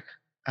traffic,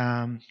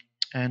 and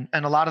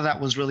a lot of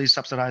that was really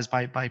subsidized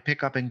by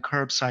pickup and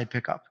curbside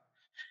pickup.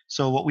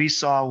 So what we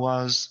saw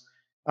was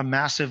a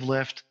massive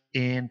lift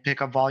in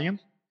pickup volume.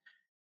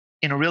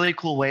 In a really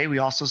cool way, we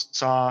also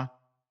saw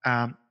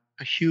a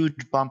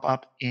huge bump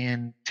up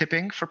in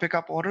tipping for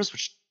pickup orders,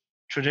 which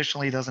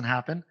traditionally doesn't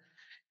happen.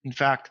 In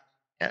fact,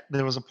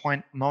 there was a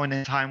moment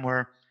in time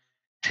where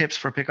tips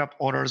for pickup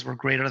orders were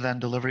greater than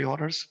delivery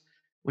orders,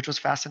 which was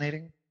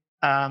fascinating.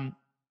 Um,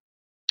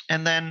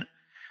 and then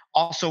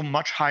also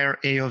much higher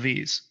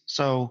AOVs.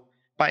 So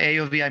by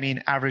AOV, I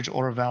mean average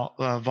order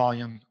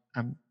volume.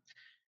 I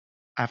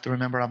have to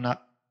remember I'm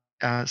not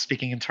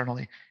speaking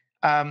internally.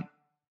 Um,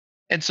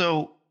 and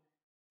so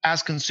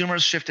as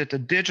consumers shifted to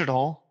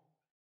digital,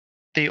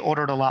 they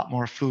ordered a lot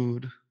more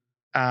food.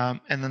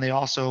 And then they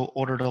also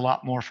ordered a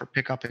lot more for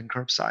pickup and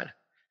curbside.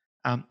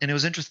 And it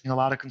was interesting. A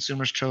lot of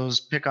consumers chose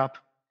pickup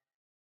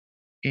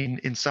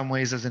in some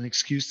ways as an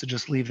excuse to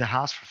just leave the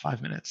house for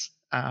 5 minutes.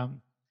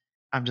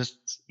 I'm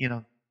just,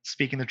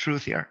 speaking the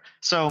truth here.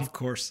 So Of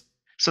course.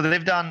 so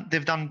they've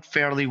done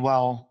fairly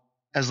well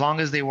as long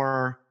as they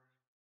were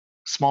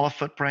smaller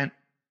footprint.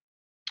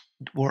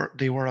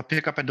 They were a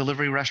pickup and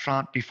delivery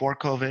restaurant before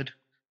COVID,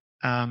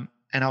 and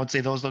I would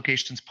say those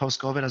locations post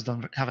COVID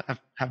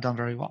have done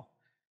very well.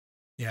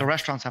 The Yeah.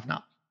 restaurants have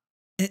not.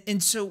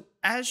 And so,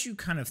 as you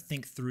kind of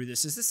think through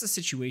this, is this a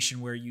situation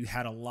where you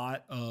had a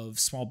lot of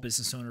small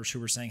business owners who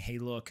were saying, "Hey,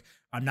 look,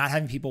 I'm not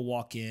having people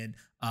walk in.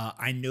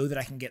 I know that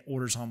I can get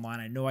orders online.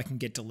 I know I can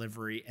get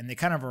delivery," and they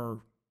kind of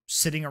are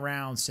sitting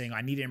around saying,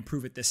 "I need to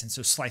improve at this," and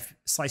so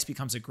Slice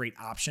becomes a great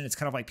option. It's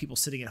kind of like people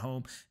sitting at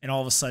home, and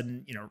all of a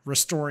sudden,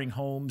 restoring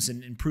homes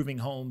and improving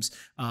homes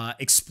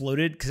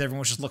exploded because everyone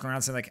was just looking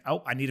around saying, like,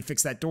 "Oh, I need to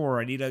fix that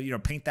door. I need to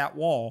paint that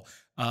wall."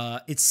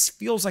 It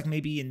feels like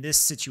maybe in this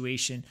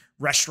situation,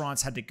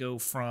 restaurants had to go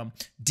from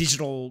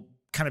digital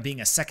kind of being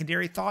a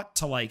secondary thought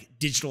to like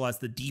digital as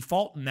the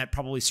default. And that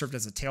probably served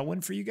as a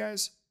tailwind for you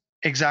guys.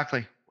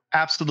 Exactly.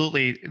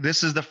 Absolutely.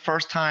 This is the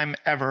first time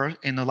ever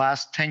in the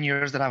last 10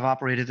 years that I've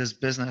operated this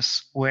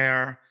business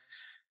where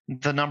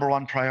the number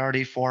one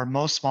priority for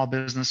most small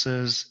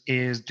businesses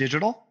is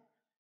digital.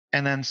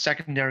 And then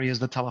secondary is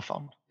the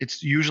telephone.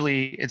 It's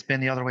been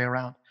the other way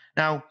around.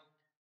 Now,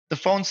 the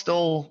phone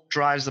still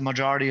drives the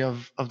majority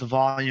of the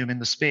volume in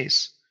the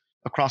space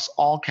across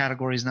all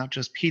categories, not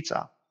just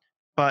pizza.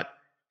 But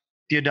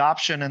the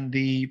adoption and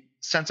the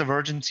sense of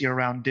urgency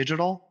around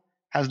digital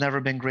has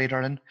never been greater.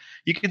 And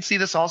you can see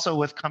this also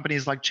with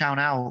companies like Chow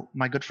Now.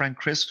 My good friend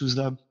Chris, he's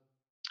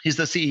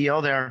the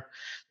CEO there.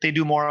 They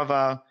do more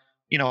of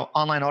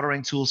online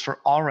ordering tools for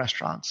all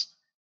restaurants,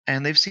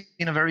 and they've seen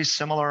a very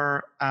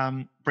similar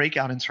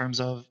breakout in terms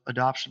of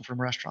adoption from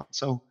restaurants.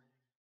 So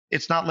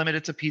it's not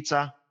limited to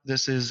pizza.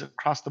 This is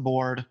across the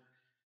board.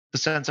 The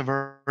sense of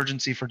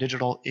urgency for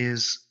digital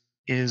is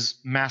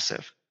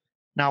massive.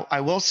 Now,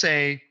 I will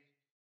say,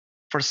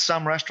 for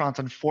some restaurants,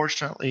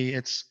 unfortunately,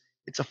 it's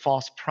a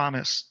false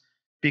promise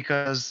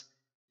because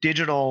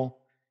digital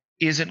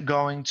isn't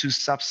going to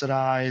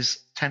subsidize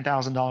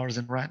 $10,000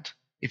 in rent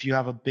if you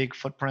have a big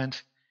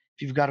footprint,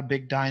 if you've got a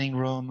big dining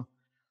room,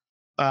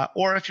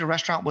 or if your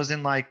restaurant was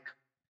in like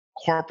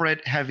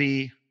corporate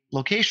heavy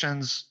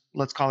locations,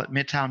 let's call it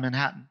Midtown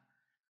Manhattan.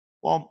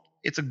 Well,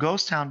 it's a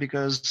ghost town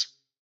because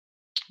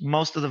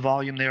most of the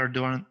volume there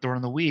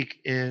during the week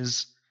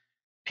is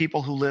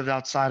people who live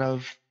outside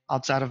of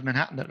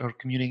Manhattan that are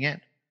commuting in.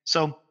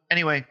 So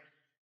anyway,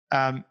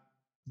 um,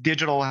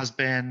 digital has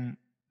been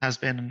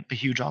a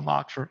huge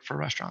unlock for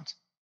restaurants.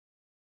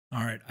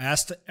 All right. I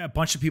asked a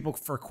bunch of people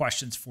for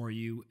questions for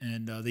you,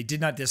 and they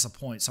did not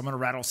disappoint. So I'm going to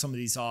rattle some of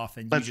these off,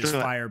 and Let's you just do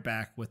it. fire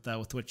back with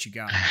what you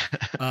got.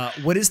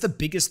 What is the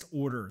biggest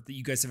order that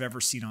you guys have ever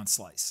seen on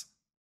Slice?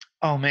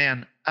 Oh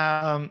man,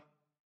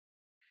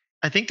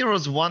 I think there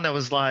was one that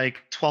was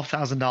like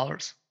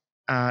 $12,000.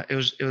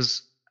 It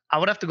was. I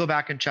would have to go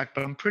back and check,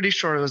 but I'm pretty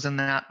sure it was in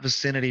that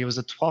vicinity. It was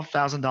a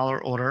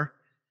 $12,000 order,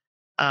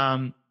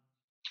 um,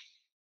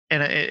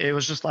 and it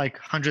was just like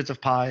hundreds of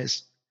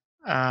pies.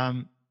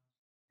 Um,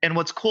 and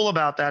what's cool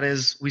about that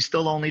is we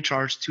still only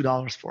charge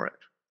 $2 for it,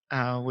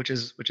 which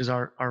is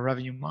our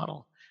revenue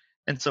model.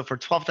 And so for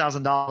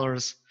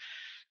 $12,000,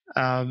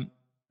 um,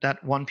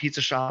 that one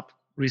pizza shop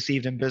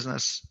received in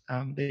business,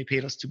 they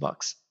paid us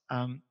 $2.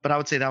 But I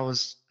would say that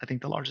was, I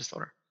think, the largest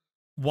order.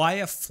 Why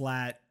a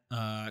flat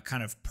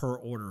kind of per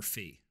order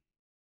fee?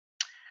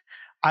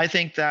 I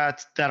think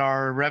that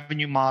our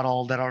revenue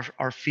model, that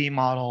our fee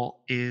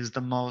model is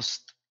the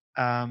most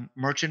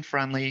merchant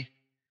friendly,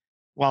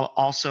 while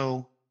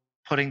also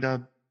putting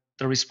the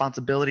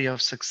responsibility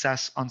of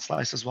success on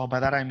Slice as well. By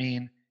that I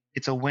mean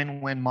it's a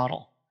win-win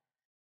model.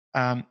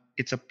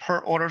 It's a per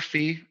order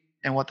fee,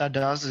 and what that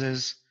does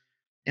is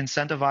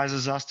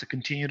incentivizes us to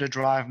continue to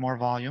drive more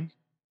volume.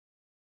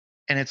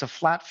 And it's a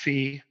flat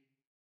fee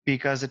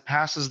because it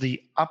passes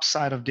the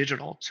upside of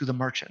digital to the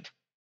merchant.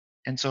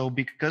 And so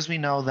because we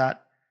know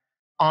that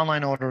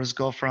online orders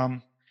go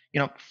from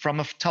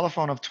a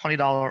telephone of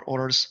 $20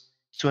 orders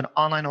to an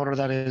online order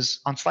that is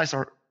on Slice,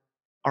 our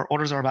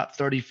orders are about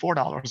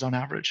 $34 on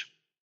average.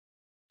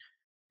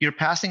 You're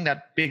passing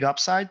that big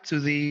upside to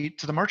the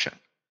merchant.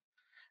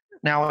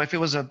 Now, if it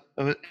was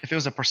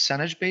a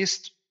percentage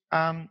based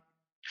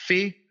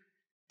fee,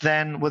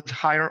 then with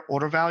higher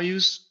order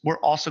values, we're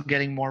also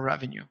getting more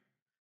revenue.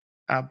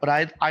 But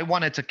I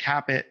wanted to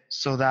cap it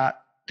so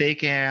that they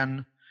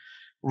can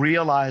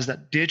realize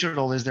that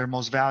digital is their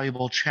most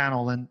valuable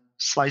channel, and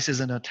Slice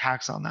isn't a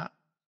tax on that.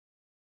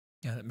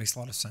 Yeah, that makes a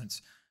lot of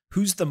sense.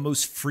 Who's the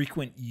most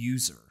frequent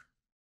user?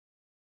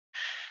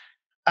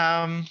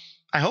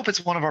 I hope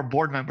it's one of our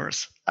board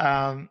members.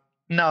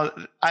 No,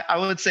 I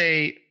would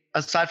say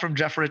aside from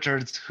Jeff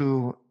Richards,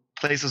 who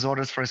places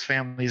orders for his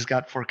family, he's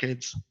got 4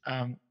 kids.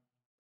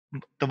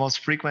 The most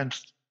frequent,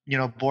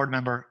 board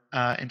member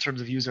in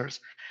terms of users.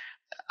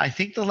 I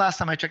think the last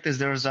time I checked is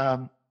there's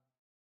a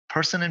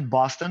person in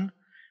Boston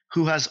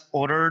who has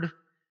ordered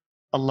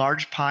a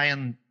large pie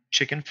and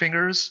chicken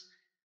fingers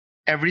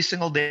every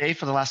single day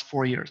for the last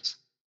 4 years.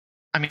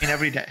 I mean,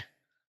 every day.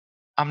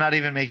 I'm not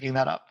even making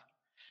that up.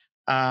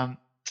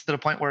 To the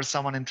point where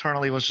someone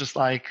internally was just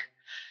like,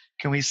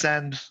 can we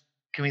send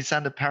a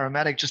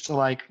paramedic just to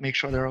like make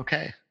sure they're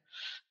okay?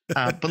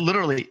 But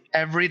literally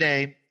every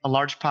day, a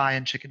large pie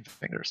and chicken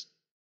fingers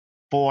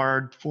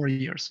for 4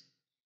 years.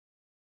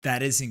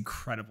 That is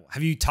incredible.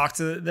 Have you talked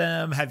to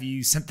them? Have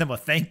you sent them a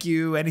thank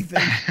you?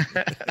 Anything?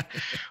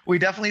 We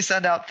definitely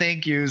send out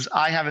thank yous.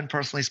 I haven't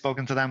personally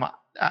spoken to them.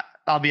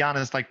 I'll be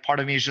honest, like part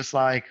of me is just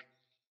like,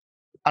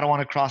 I don't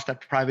want to cross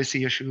that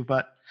privacy issue,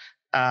 but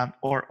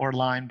or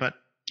line. But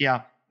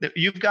yeah,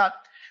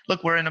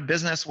 look, we're in a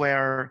business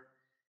where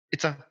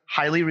it's a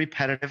highly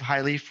repetitive,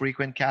 highly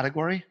frequent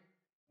category.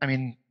 I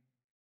mean,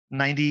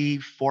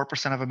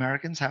 94% of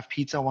Americans have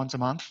pizza once a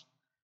month,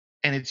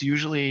 and it's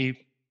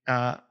usually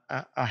a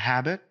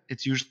habit.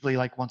 It's usually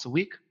like once a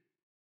week,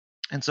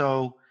 and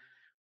so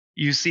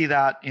you see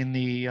that in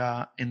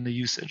the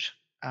usage.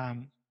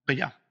 But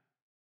yeah,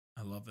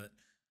 I love it.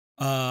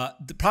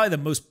 Probably the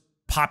most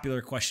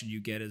popular question you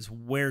get is,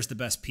 "Where's the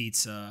best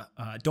pizza?"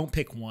 Don't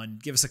pick one.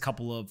 Give us a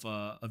couple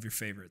of your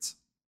favorites.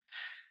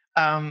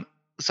 So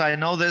I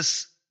know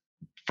this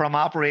from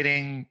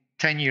operating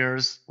 10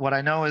 years. What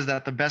I know is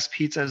that the best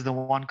pizza is the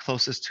one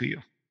closest to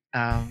you.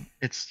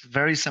 It's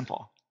very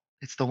simple.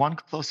 It's the one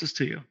closest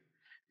to you,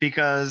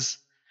 because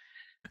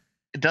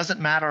it doesn't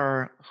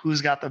matter who's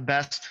got the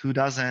best, who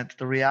doesn't.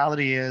 The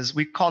reality is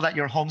we call that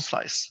your home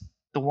slice.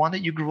 The one that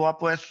you grew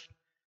up with,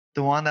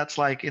 the one that's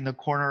like in the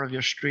corner of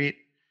your street,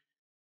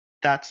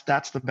 that's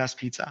the best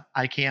pizza.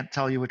 I can't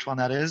tell you which one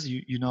that is.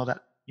 You know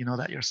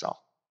that yourself.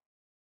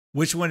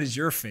 Which one is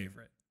your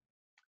favorite?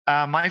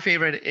 My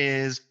favorite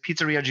is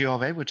Pizzeria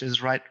Giove, which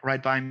is right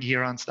by me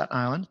here on Staten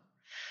Island.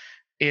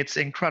 It's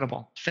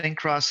incredible. Thin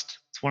crust.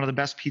 It's one of the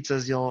best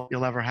pizzas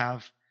you'll ever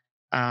have.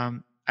 I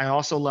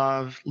also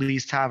love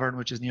Lee's Tavern,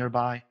 which is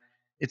nearby.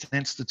 It's an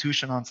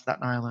institution on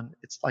Staten Island.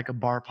 It's like a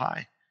bar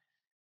pie.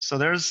 So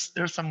there's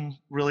some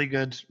really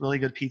good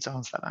pizza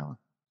on Staten Island.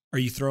 Are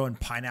you throwing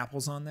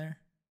pineapples on there?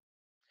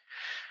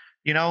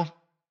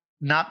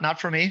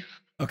 Not for me.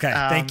 Okay,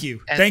 thank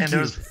you. And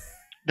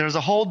there's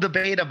a whole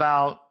debate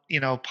about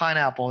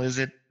pineapple. Does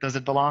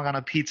it belong on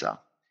a pizza?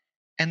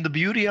 And the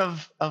beauty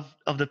of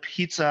the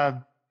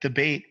pizza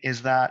debate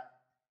is that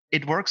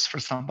it works for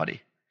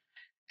somebody,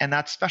 and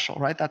that's special,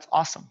 right? That's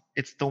awesome.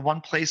 It's the one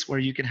place where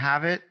you can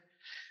have it,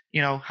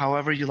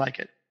 however you like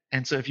it.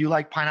 And so if you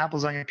like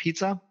pineapples on your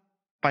pizza,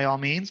 by all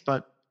means,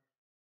 but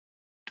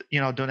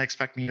don't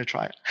expect me to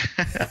try it.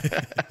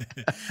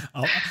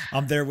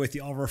 I'm there with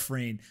you. I'll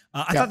refrain.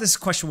 I thought this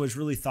question was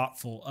really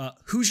thoughtful.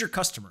 Who's your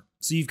customer?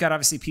 So you've got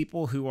obviously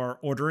people who are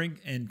ordering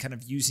and kind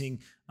of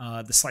using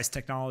the slice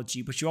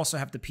technology, but you also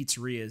have the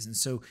pizzerias. And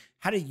so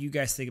how do you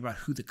guys think about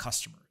who the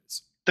customer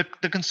is?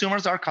 The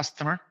consumer's our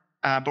customer,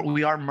 but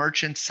we are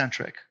merchant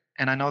centric.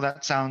 And I know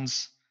that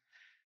sounds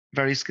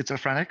very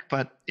schizophrenic,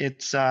 but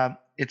it's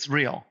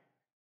real.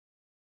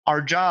 Our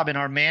job and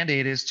our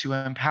mandate is to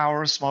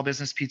empower small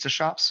business pizza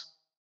shops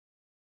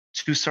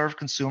to serve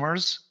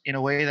consumers in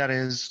a way that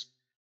is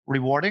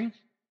rewarding,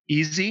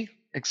 easy,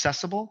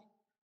 accessible.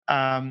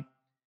 And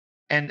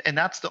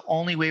that's the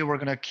only way we're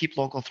going to keep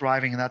local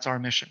thriving, and that's our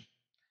mission.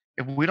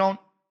 If we don't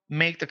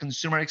make the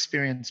consumer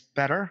experience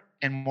better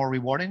and more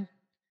rewarding,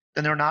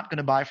 then they're not going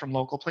to buy from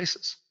local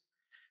places.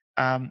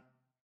 And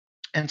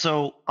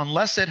so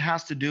unless it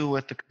has to do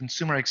with the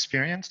consumer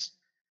experience,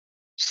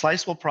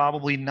 Slice will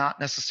probably not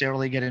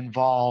necessarily get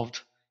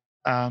involved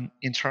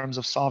in terms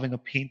of solving a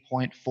pain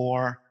point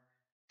for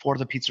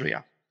the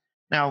pizzeria.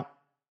 Now,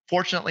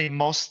 fortunately,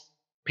 most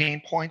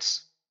pain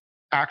points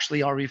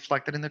actually are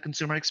reflected in the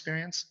consumer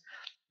experience.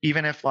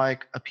 Even if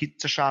like a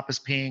pizza shop is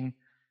paying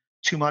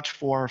too much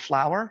for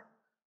flour,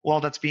 well,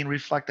 that's being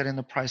reflected in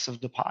the price of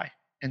the pie.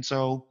 And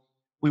so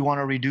we want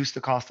to reduce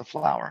the cost of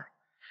flour.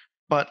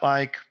 But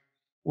like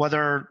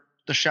whether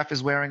the chef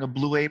is wearing a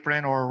blue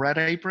apron or a red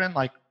apron,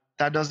 like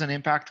that doesn't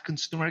impact the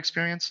consumer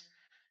experience.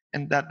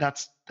 And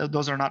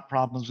those are not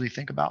problems we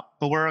think about.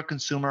 But we're a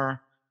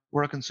consumer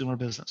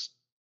business.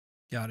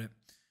 Got it.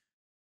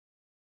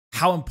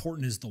 How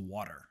important is the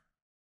water?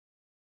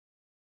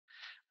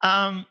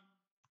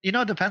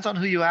 It depends on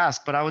who you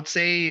ask, but I would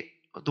say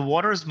the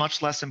water is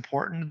much less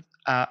important.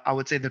 I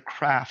would say the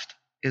craft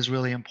is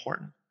really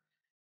important.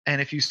 And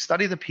if you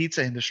study the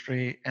pizza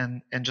industry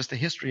and just the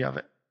history of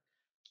it,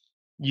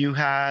 you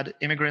had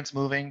immigrants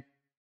moving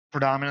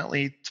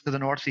predominantly to the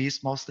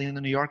Northeast, mostly in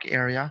the New York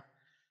area,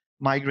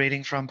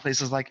 migrating from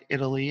places like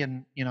Italy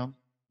and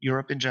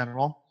Europe in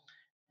general.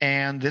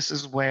 And this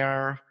is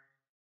where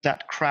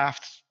that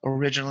craft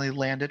originally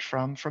landed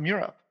from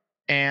Europe.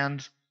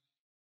 And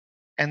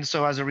and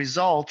so as a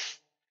result,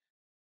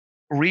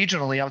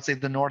 regionally, I would say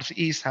the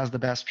Northeast has the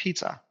best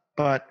pizza.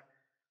 But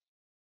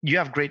you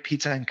have great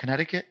pizza in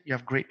Connecticut, you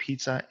have great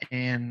pizza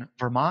in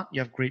Vermont,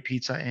 you have great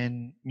pizza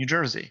in New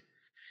Jersey.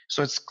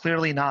 So it's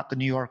clearly not the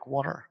New York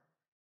water.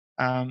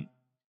 Um,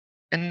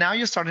 and now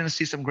you're starting to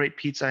see some great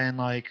pizza in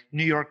like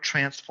New York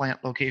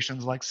transplant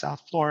locations like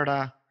South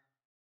Florida,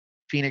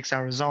 Phoenix,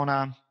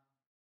 Arizona,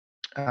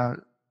 a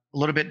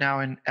little bit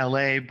now in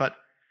LA. But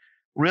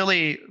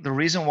really, the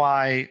reason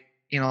why,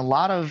 a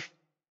lot of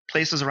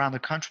places around the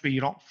country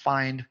you don't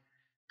find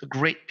the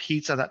great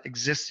pizza that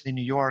exists in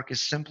New York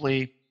is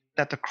simply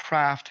that the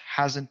craft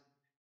hasn't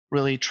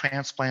really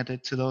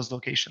transplanted to those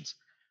locations.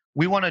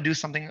 We want to do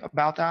something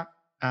about that.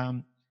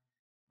 Um,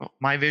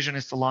 my vision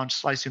is to launch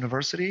Slice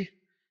University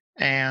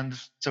and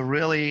to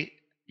really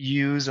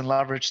use and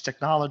leverage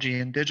technology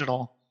and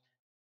digital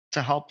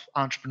to help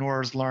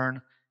entrepreneurs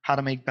learn how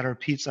to make better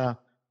pizza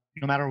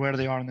no matter where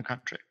they are in the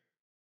country.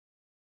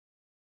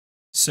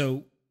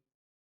 So,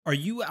 are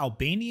you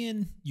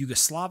Albanian,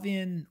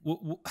 Yugoslavian?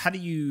 How do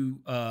you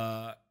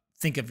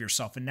think of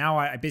yourself? And now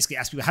I basically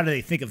ask people, how do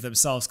they think of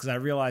themselves? Because I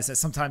realize that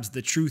sometimes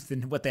the truth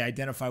and what they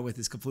identify with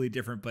is completely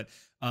different. But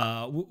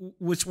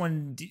which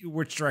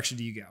direction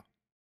do you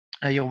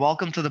go? You're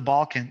welcome to the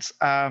Balkans.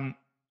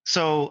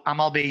 So I'm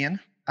Albanian.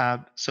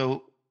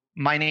 So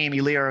my name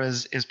Ilir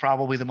is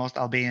probably the most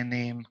Albanian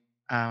name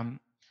um,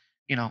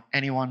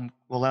 anyone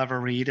will ever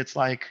read. It's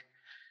like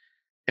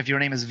if your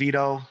name is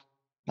Vito,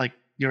 like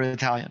you're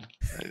Italian.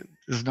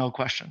 There's no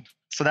question.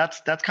 So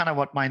that's kind of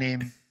what my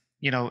name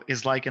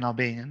is like in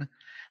Albanian.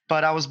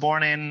 But I was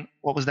born in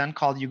what was then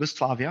called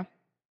Yugoslavia,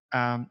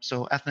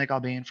 so ethnic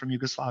Albanian from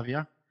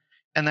Yugoslavia.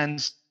 And then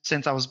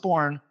since I was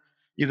born,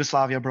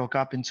 Yugoslavia broke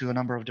up into a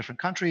number of different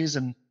countries,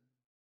 and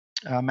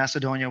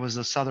Macedonia was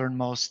the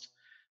southernmost,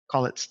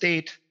 call it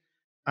state.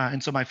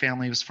 And so my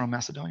family was from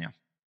Macedonia.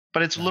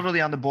 But it's Got it.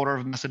 literally on the border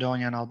of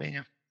Macedonia and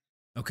Albania.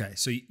 Okay,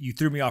 so you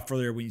threw me off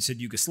earlier when you said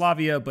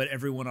Yugoslavia, but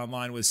everyone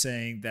online was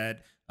saying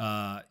that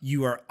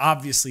you are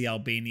obviously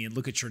Albanian.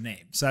 Look at your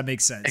name, so that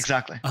makes sense.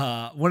 Exactly.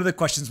 One of the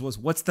questions was,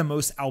 "What's the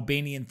most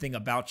Albanian thing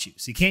about you?"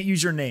 So you can't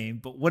use your name,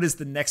 but what is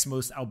the next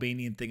most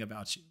Albanian thing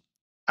about you?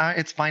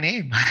 It's my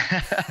name.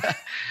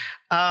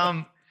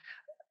 um,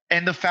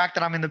 and the fact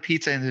that I'm in the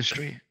pizza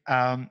industry.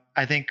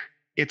 I think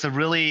it's a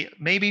really,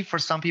 maybe for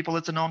some people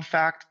it's a known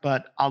fact,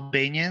 but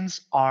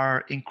Albanians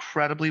are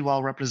incredibly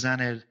well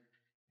represented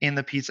in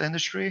the pizza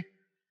industry.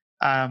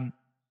 Um,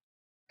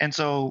 and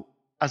so,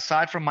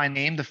 aside from my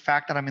name, the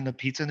fact that I'm in the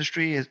pizza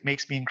industry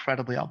makes me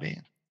incredibly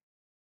Albanian.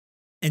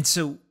 And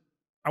so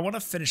I want to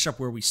finish up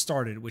where we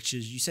started, which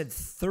is you said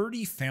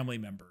 30 family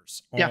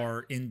members Yeah.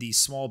 are in the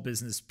small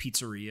business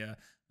pizzeria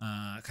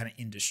kind of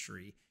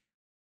industry.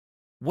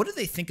 What do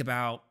they think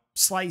about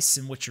Slice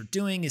and what you're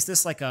doing? Is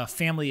this like a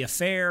family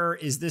affair?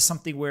 Is this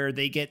something where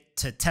they get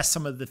to test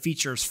some of the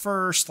features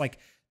first? Like,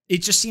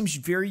 it just seems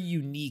very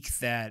unique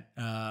that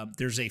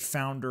there's a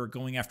founder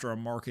going after a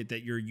market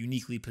that you're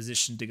uniquely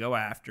positioned to go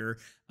after.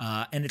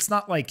 And it's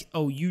not like,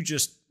 oh, you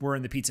just were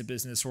in the pizza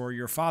business or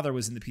your father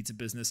was in the pizza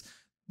business.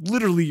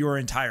 Literally your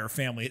entire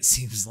family, it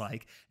seems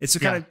like. It's to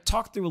kind of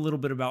talk through a little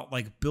bit about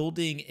like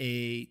building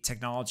a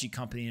technology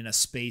company in a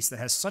space that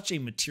has such a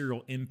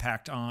material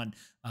impact on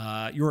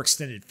your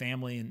extended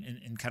family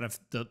and kind of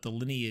the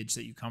lineage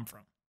that you come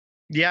from.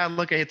 Yeah,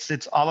 look,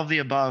 it's all of the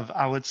above.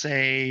 I would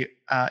say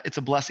it's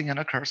a blessing and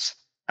a curse.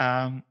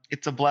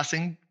 It's a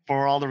blessing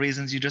for all the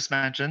reasons you just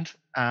mentioned: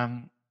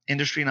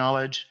 industry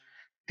knowledge,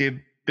 the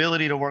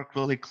ability to work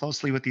really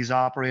closely with these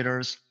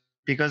operators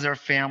because they're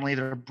family.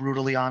 They're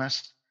brutally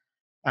honest.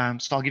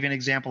 So I'll give you an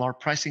example. Our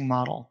pricing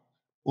model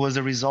was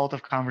a result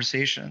of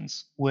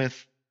conversations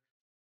with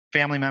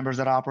family members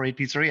that operate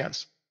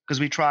pizzerias because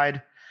we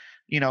tried,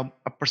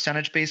 a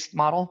percentage-based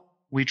model.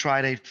 We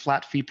tried a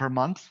flat fee per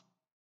month,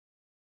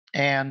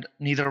 and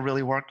neither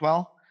really worked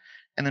well.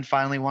 And then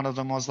finally, one of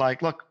them was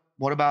like, "Look,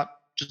 what about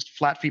just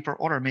flat fee per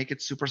order? Make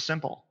it super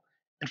simple."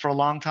 And for a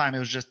long time, it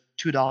was just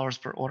 $2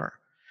 per order.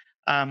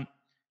 Um,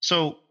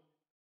 so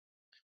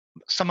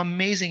some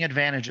amazing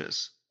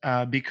advantages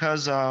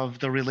because of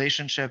the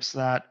relationships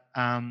that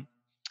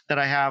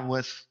I have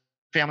with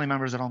family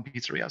members that own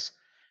pizzerias.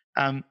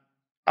 Um,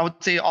 I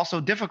would say also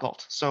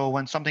difficult. So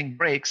when something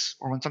breaks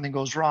or when something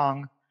goes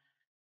wrong,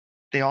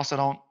 they also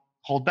don't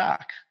hold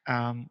back.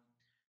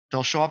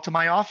 They'll show up to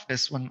my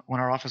office when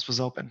our office was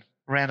open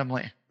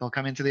randomly. They'll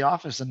come into the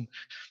office and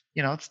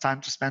it's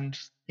time to spend.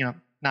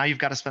 Now you've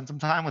got to spend some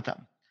time with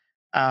them.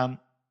 Um,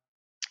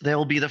 they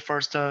will be the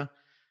first to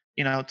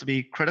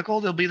be critical.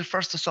 They'll be the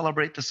first to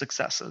celebrate the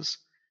successes.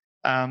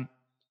 Um,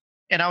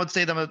 and I would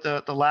say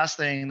the last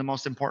thing, the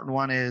most important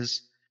one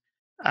is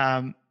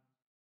um,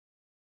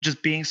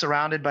 just being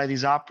surrounded by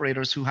these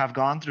operators who have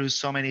gone through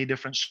so many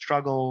different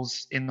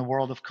struggles in the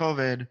world of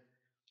COVID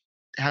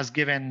has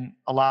given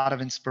a lot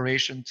of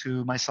inspiration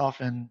to myself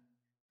and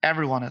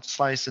everyone at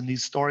Slice. And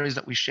these stories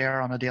that we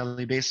share on a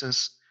daily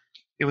basis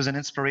It was an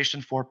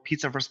inspiration for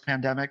Pizza vs.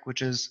 Pandemic,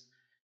 which is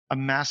a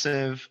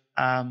massive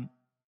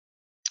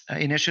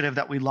initiative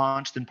that we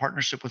launched in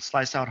partnership with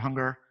Slice Out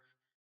Hunger,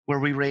 where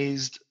we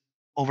raised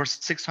over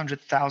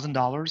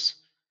 $600,000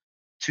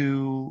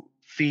 to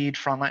feed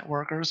frontline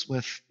workers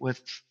with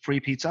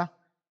free pizza.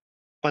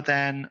 But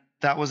then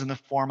that was in the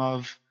form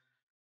of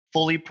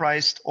fully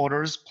priced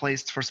orders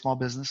placed for small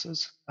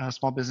businesses,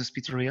 small business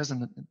pizzerias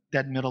in the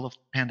dead middle of the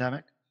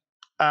pandemic.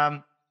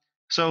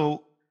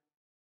 So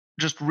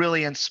just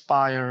really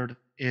inspired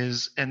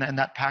and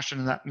that passion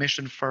and that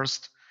mission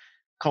first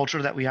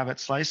culture that we have at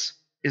Slice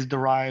is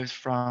derived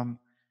from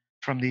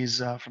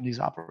these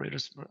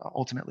operators,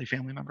 ultimately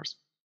family members.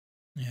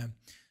 Yeah.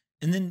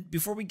 And then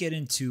before we get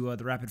into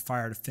the rapid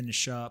fire to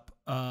finish up,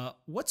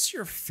 what's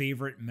your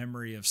favorite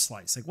memory of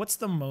Slice? Like, what's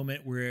the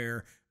moment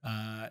where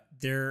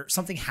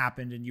something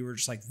happened and you were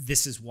just like,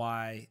 this is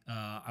why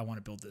I want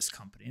to build this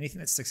company? Anything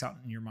that sticks out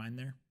in your mind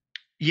there?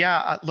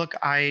 Yeah, look,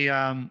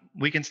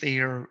 we can stay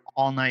here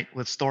all night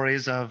with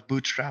stories of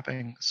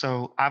bootstrapping.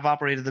 So I've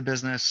operated the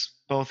business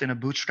both in a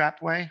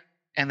bootstrap way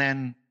and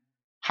then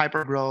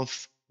hyper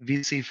growth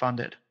VC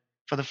funded.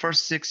 For the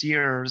first 6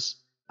 years,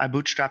 I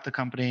bootstrapped the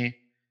company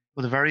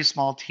with a very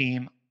small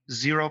team,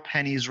 0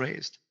 pennies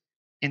raised.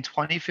 In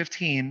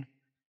 2015,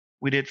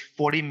 we did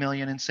 40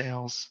 million in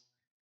sales,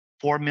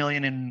 4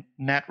 million in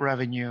net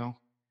revenue,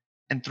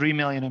 and 3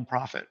 million in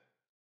profit.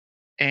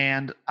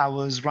 And I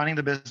was running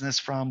the business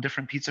from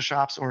different pizza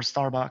shops or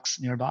Starbucks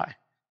nearby.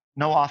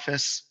 No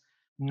office,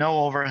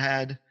 no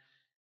overhead.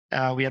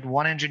 We had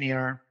one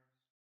engineer,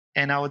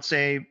 and I would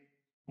say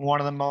one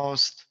of the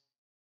most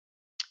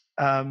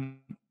um,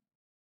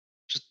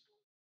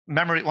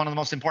 one of the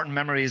most important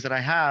memories that I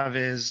have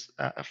is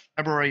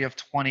February of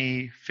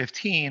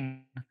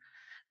 2015.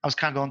 I was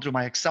kind of going through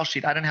my Excel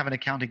sheet. I didn't have an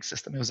accounting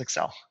system; it was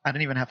Excel. I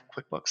didn't even have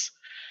QuickBooks.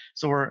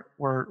 So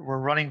we're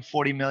running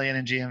 40 million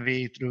in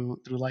GMV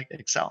through like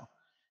Excel.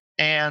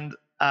 And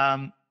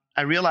I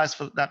realized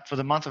for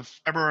the month of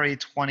February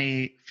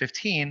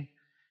 2015,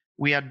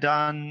 we had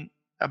done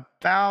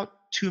about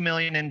 2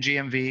 million in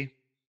GMV,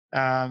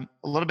 a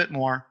little bit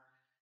more,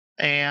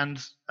 and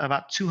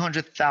about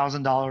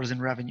 $200,000 in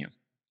revenue.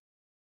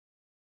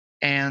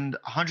 And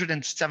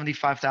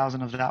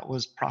 175,000 of that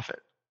was profit.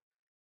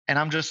 And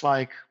I'm just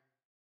like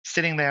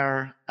sitting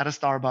there at a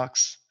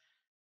Starbucks.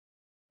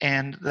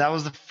 And that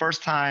was the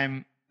first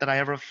time that I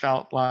ever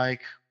felt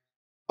like,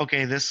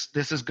 okay, this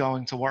is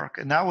going to work.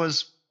 And that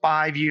was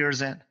 5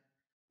 years in,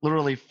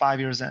 literally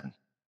 5 years in.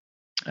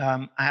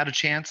 I had a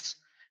chance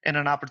and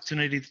an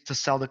opportunity to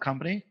sell the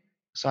company.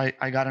 So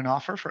I got an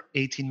offer for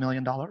 $18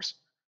 million,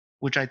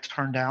 which I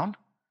turned down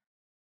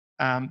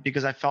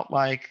because I felt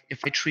like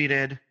if I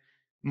treated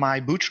my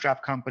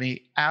bootstrap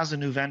company as a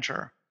new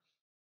venture,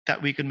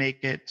 that we could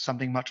make it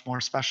something much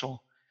more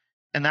special.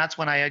 And that's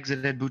when I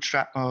exited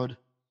bootstrap mode,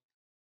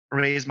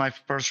 raised my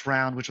first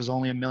round, which was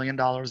only $1 million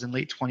in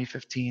late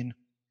 2015.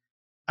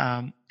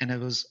 And it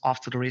was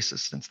off to the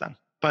races since then.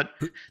 But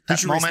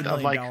that moment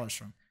of like,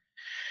 from?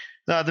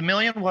 The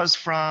million was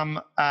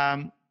from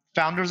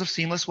founders of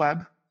Seamless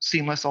Web,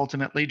 Seamless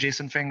ultimately,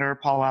 Jason Finger,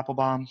 Paul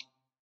Applebaum.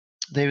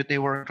 They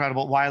were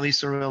incredible. Wiley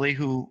Cirilli,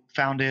 who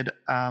founded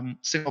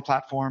Single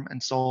Platform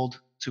and sold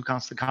to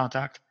Constant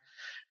Contact.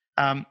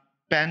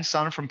 Ben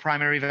Sun from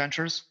Primary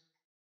Ventures.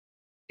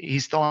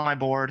 He's still on my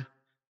board,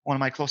 one of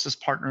my closest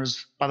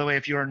partners. By the way,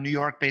 if you're a New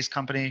York-based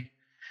company,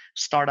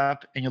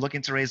 startup, and you're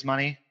looking to raise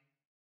money,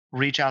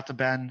 reach out to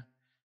Ben.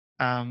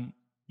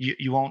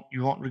 You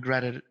won't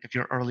regret it if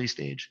you're early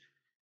stage.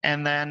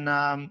 And then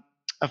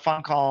a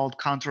fund called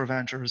Contour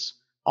Ventures,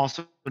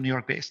 also New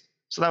York based.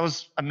 So that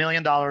was $1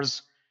 million.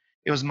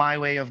 It was my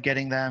way of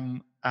getting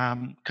them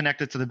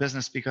connected to the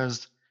business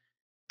because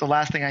the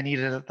last thing I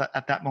needed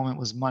at that moment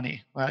was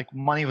money. Like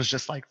money was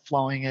just like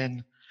flowing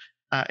in.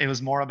 It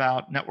was more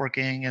about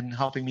networking and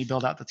helping me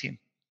build out the team.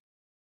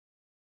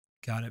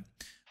 Got it.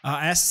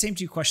 I asked the same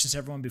 2 questions to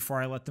everyone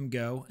before I let them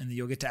go, and then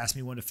you'll get to ask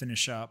me one to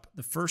finish up.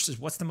 The first is,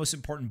 what's the most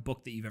important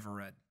book that you've ever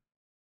read?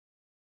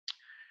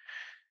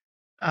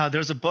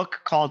 There's a book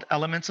called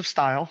Elements of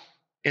Style.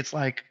 It's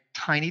like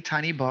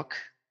tiny book,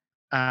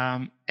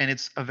 and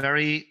it's a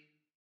very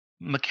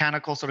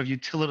mechanical sort of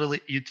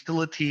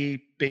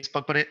utility-based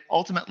book. But it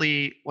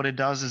ultimately, what it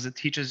does is it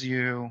teaches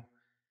you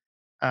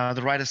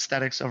the right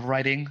aesthetics of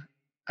writing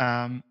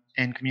and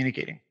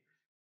communicating.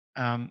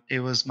 It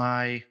was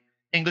my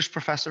English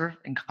professor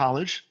in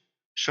college,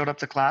 showed up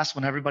to class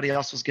when everybody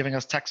else was giving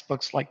us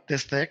textbooks like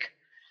this thick.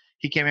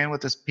 He came in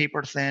with this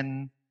paper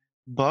thin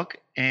book,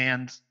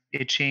 and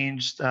it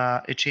changed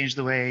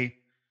the way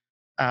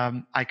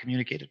I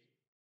communicated.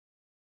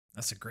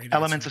 That's a great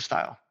Elements answer. of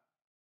Style.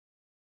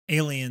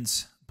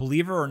 Aliens,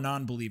 believer or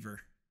non-believer?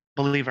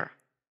 Believer.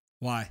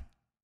 Why?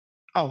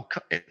 Oh,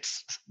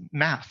 it's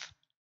math.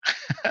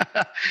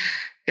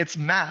 It's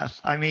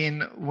math. I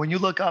mean, when you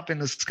look up in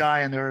the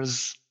sky and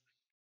there's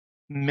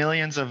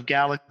millions of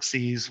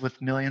galaxies with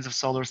billions of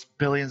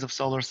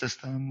solar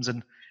systems,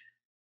 and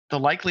the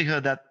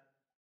likelihood that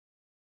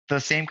the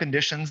same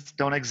conditions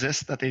don't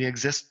exist, that they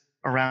exist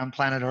around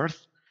planet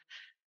Earth,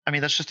 I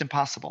mean, that's just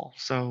impossible.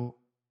 So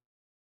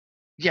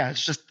yeah,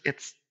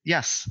 it's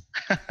yes.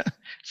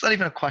 It's not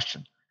even a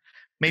question.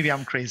 Maybe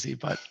I'm crazy,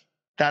 but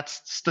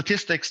that's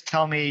statistics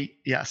tell me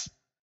yes.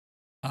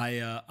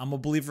 I'm a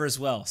believer as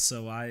well,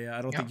 so I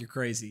don't Yeah. think you're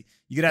crazy.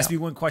 You could ask Yeah.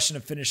 me one question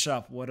to finish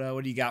up. What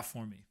do you got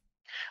for me?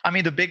 I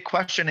mean, the big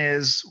question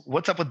is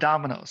what's up with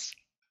Domino's?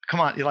 Come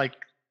on, you're like,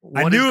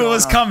 I what is knew it going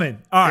was on?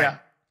 coming. All right. Yeah.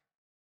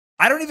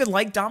 I don't even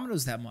like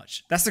Domino's that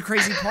much. That's the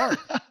crazy part.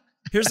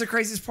 Here's the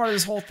craziest part of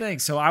this whole thing.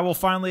 So I will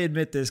finally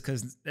admit this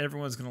because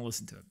everyone's going to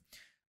listen to it.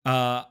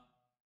 Uh,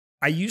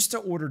 I used to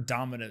order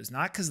Domino's,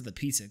 not because of the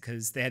pizza,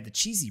 because they had the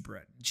cheesy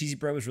bread. Cheesy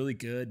bread was really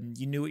good, and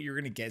you knew what you were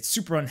going to get. It's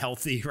super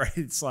unhealthy, right?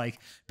 It's like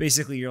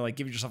basically you're like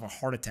giving yourself a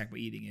heart attack by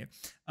eating it.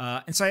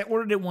 And so I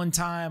ordered it one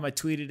time, I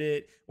tweeted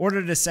it,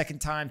 ordered it a second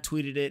time,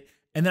 tweeted it,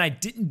 and then I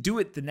didn't do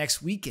it the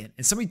next weekend.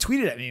 And somebody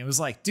tweeted at me and was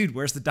like, dude,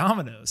 where's the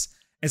Domino's?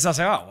 And so I was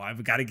like, oh, well,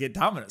 I've got to get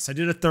Domino's. So I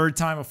did a third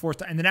time, a fourth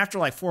time. And then after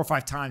like 4 or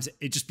 5 times,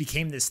 it just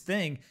became this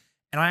thing.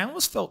 And I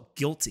almost felt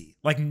guilty,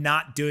 like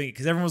not doing it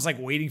because everyone was like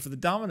waiting for the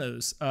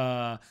Domino's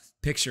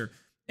picture.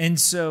 And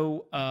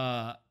so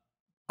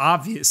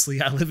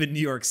obviously I live in New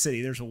York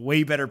City. There's a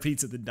way better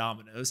pizza than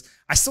Domino's.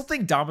 I still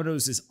think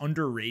Domino's is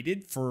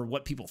underrated for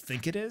what people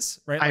think it is,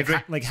 right? I Like agree.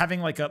 like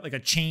having like a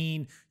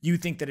chain, you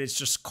think that it's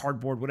just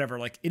cardboard, whatever.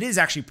 Like it is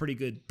actually pretty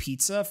good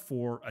pizza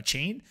for a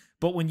chain.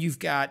 But when you've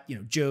got,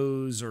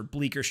 Joe's or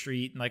Bleecker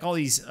Street and like all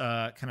these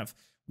kind of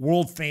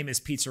world famous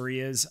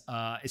pizzerias,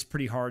 it's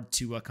pretty hard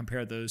to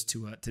compare those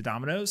to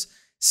Domino's.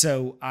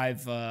 So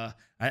I've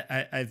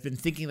been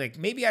thinking like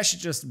maybe I should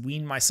just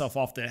wean myself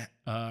off the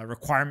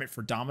requirement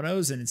for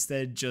Domino's and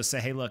instead just say,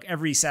 hey, look,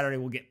 every Saturday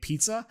we'll get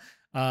pizza.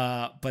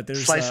 But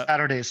there's Slice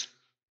Saturdays.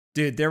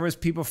 dude, there was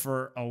people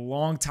for a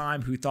long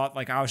time who thought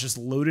like I was just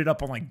loaded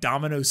up on like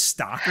Domino's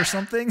stock or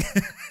something.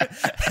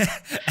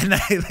 And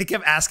they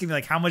kept asking me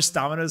like, how much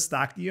Domino's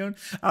stock do you own?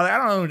 I was like, I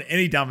don't own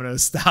any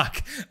Domino's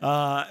stock.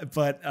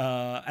 But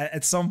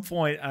at some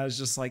point I was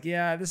just like,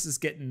 yeah, this is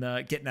getting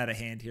out of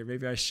hand here.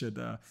 Maybe I should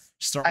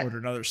start I,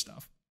 ordering other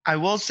stuff. I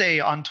will say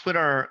on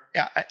Twitter,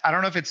 yeah, I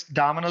don't know if it's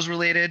Domino's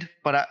related,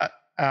 but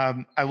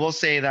I will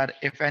say that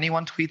if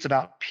anyone tweets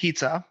about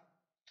pizza,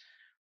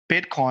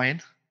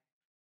 Bitcoin,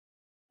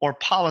 or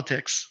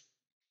politics,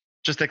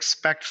 just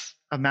expect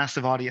a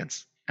massive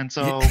audience. And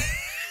Yeah. so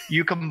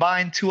you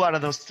combine two out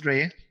of those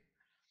three,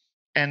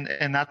 and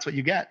that's what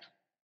you get.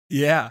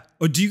 Yeah.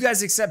 Oh, do you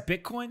guys accept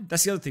Bitcoin?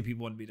 That's the other thing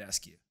people wanted me to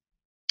ask you.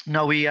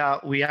 No, we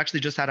actually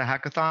just had a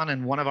hackathon,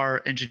 and one of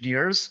our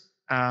engineers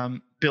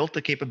built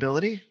the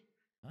capability,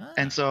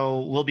 and Ah.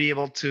 so we'll be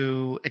able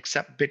to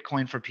accept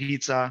Bitcoin for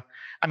pizza.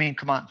 I mean,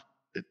 come on,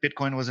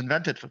 Bitcoin was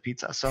invented for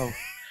pizza, so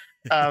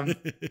um,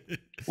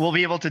 we'll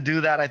be able to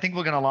do that. I think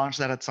we're going to launch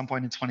that at some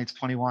point in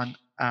 2021.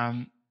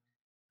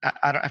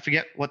 I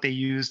forget what they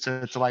use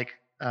to like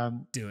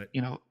Do it.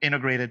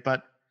 integrate it,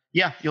 but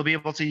yeah, you'll be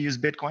able to use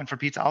Bitcoin for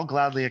pizza. I'll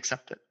gladly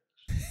accept it.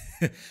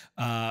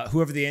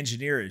 Whoever the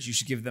engineer is, you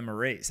should give them a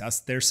raise.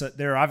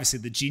 They're obviously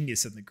the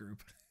genius in the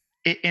group.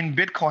 In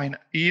Bitcoin,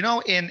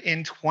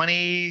 in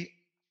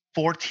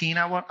 2014,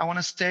 I want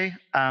to say,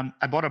 I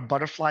bought a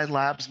Butterfly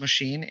Labs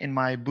machine in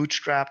my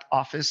bootstrapped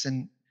office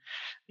and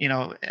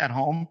at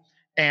home,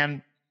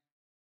 and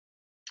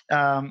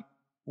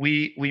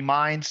we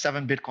mined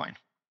 7 Bitcoin.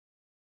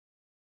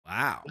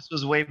 Wow. This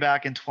was way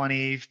back in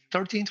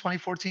 2013,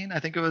 2014. I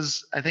think it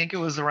was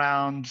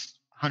around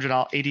 $100,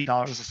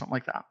 $80 or something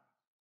like that.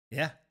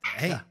 Yeah.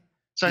 Hey. Yeah.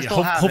 So I Yeah,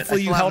 still have it. I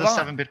hopefully you still have held the on.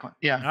 7 Bitcoin. All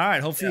Yeah.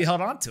 right. Hopefully you Yes.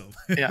 held on to them.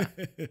 Yeah.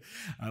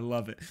 I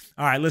love it.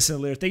 All right. Listen,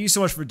 Ilir, thank you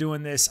so much for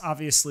doing this.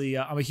 Obviously,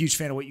 I'm a huge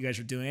fan of what you guys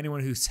are doing.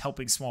 Anyone who's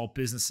helping small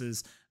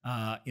businesses,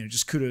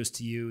 just kudos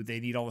to you. They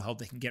need all the help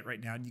they can get right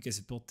now. And you guys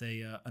have built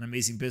an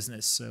amazing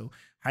business. So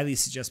highly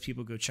suggest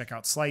people go check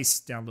out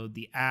Slice, download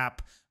the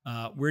app.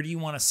 Where do you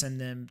want to send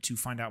them to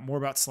find out more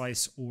about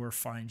Slice or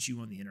find you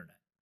on the internet?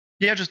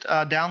 Yeah, just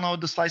download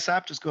the Slice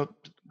app. Just go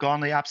on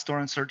the App Store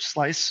and search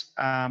Slice.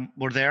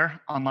 We're there.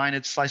 Online,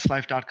 it's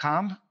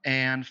slicelife.com.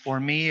 And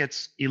for me,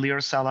 it's Ilir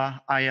Sela,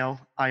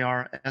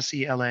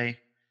 ILIRSELA,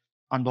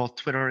 on both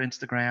Twitter,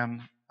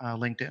 Instagram,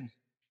 LinkedIn.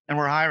 And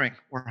we're hiring.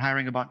 We're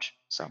hiring a bunch.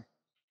 So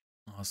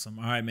Awesome.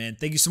 All right, man.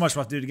 Thank you so much.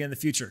 We'll have to do it again in the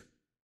future.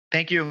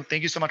 thank you.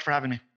 Thank you so much for having me.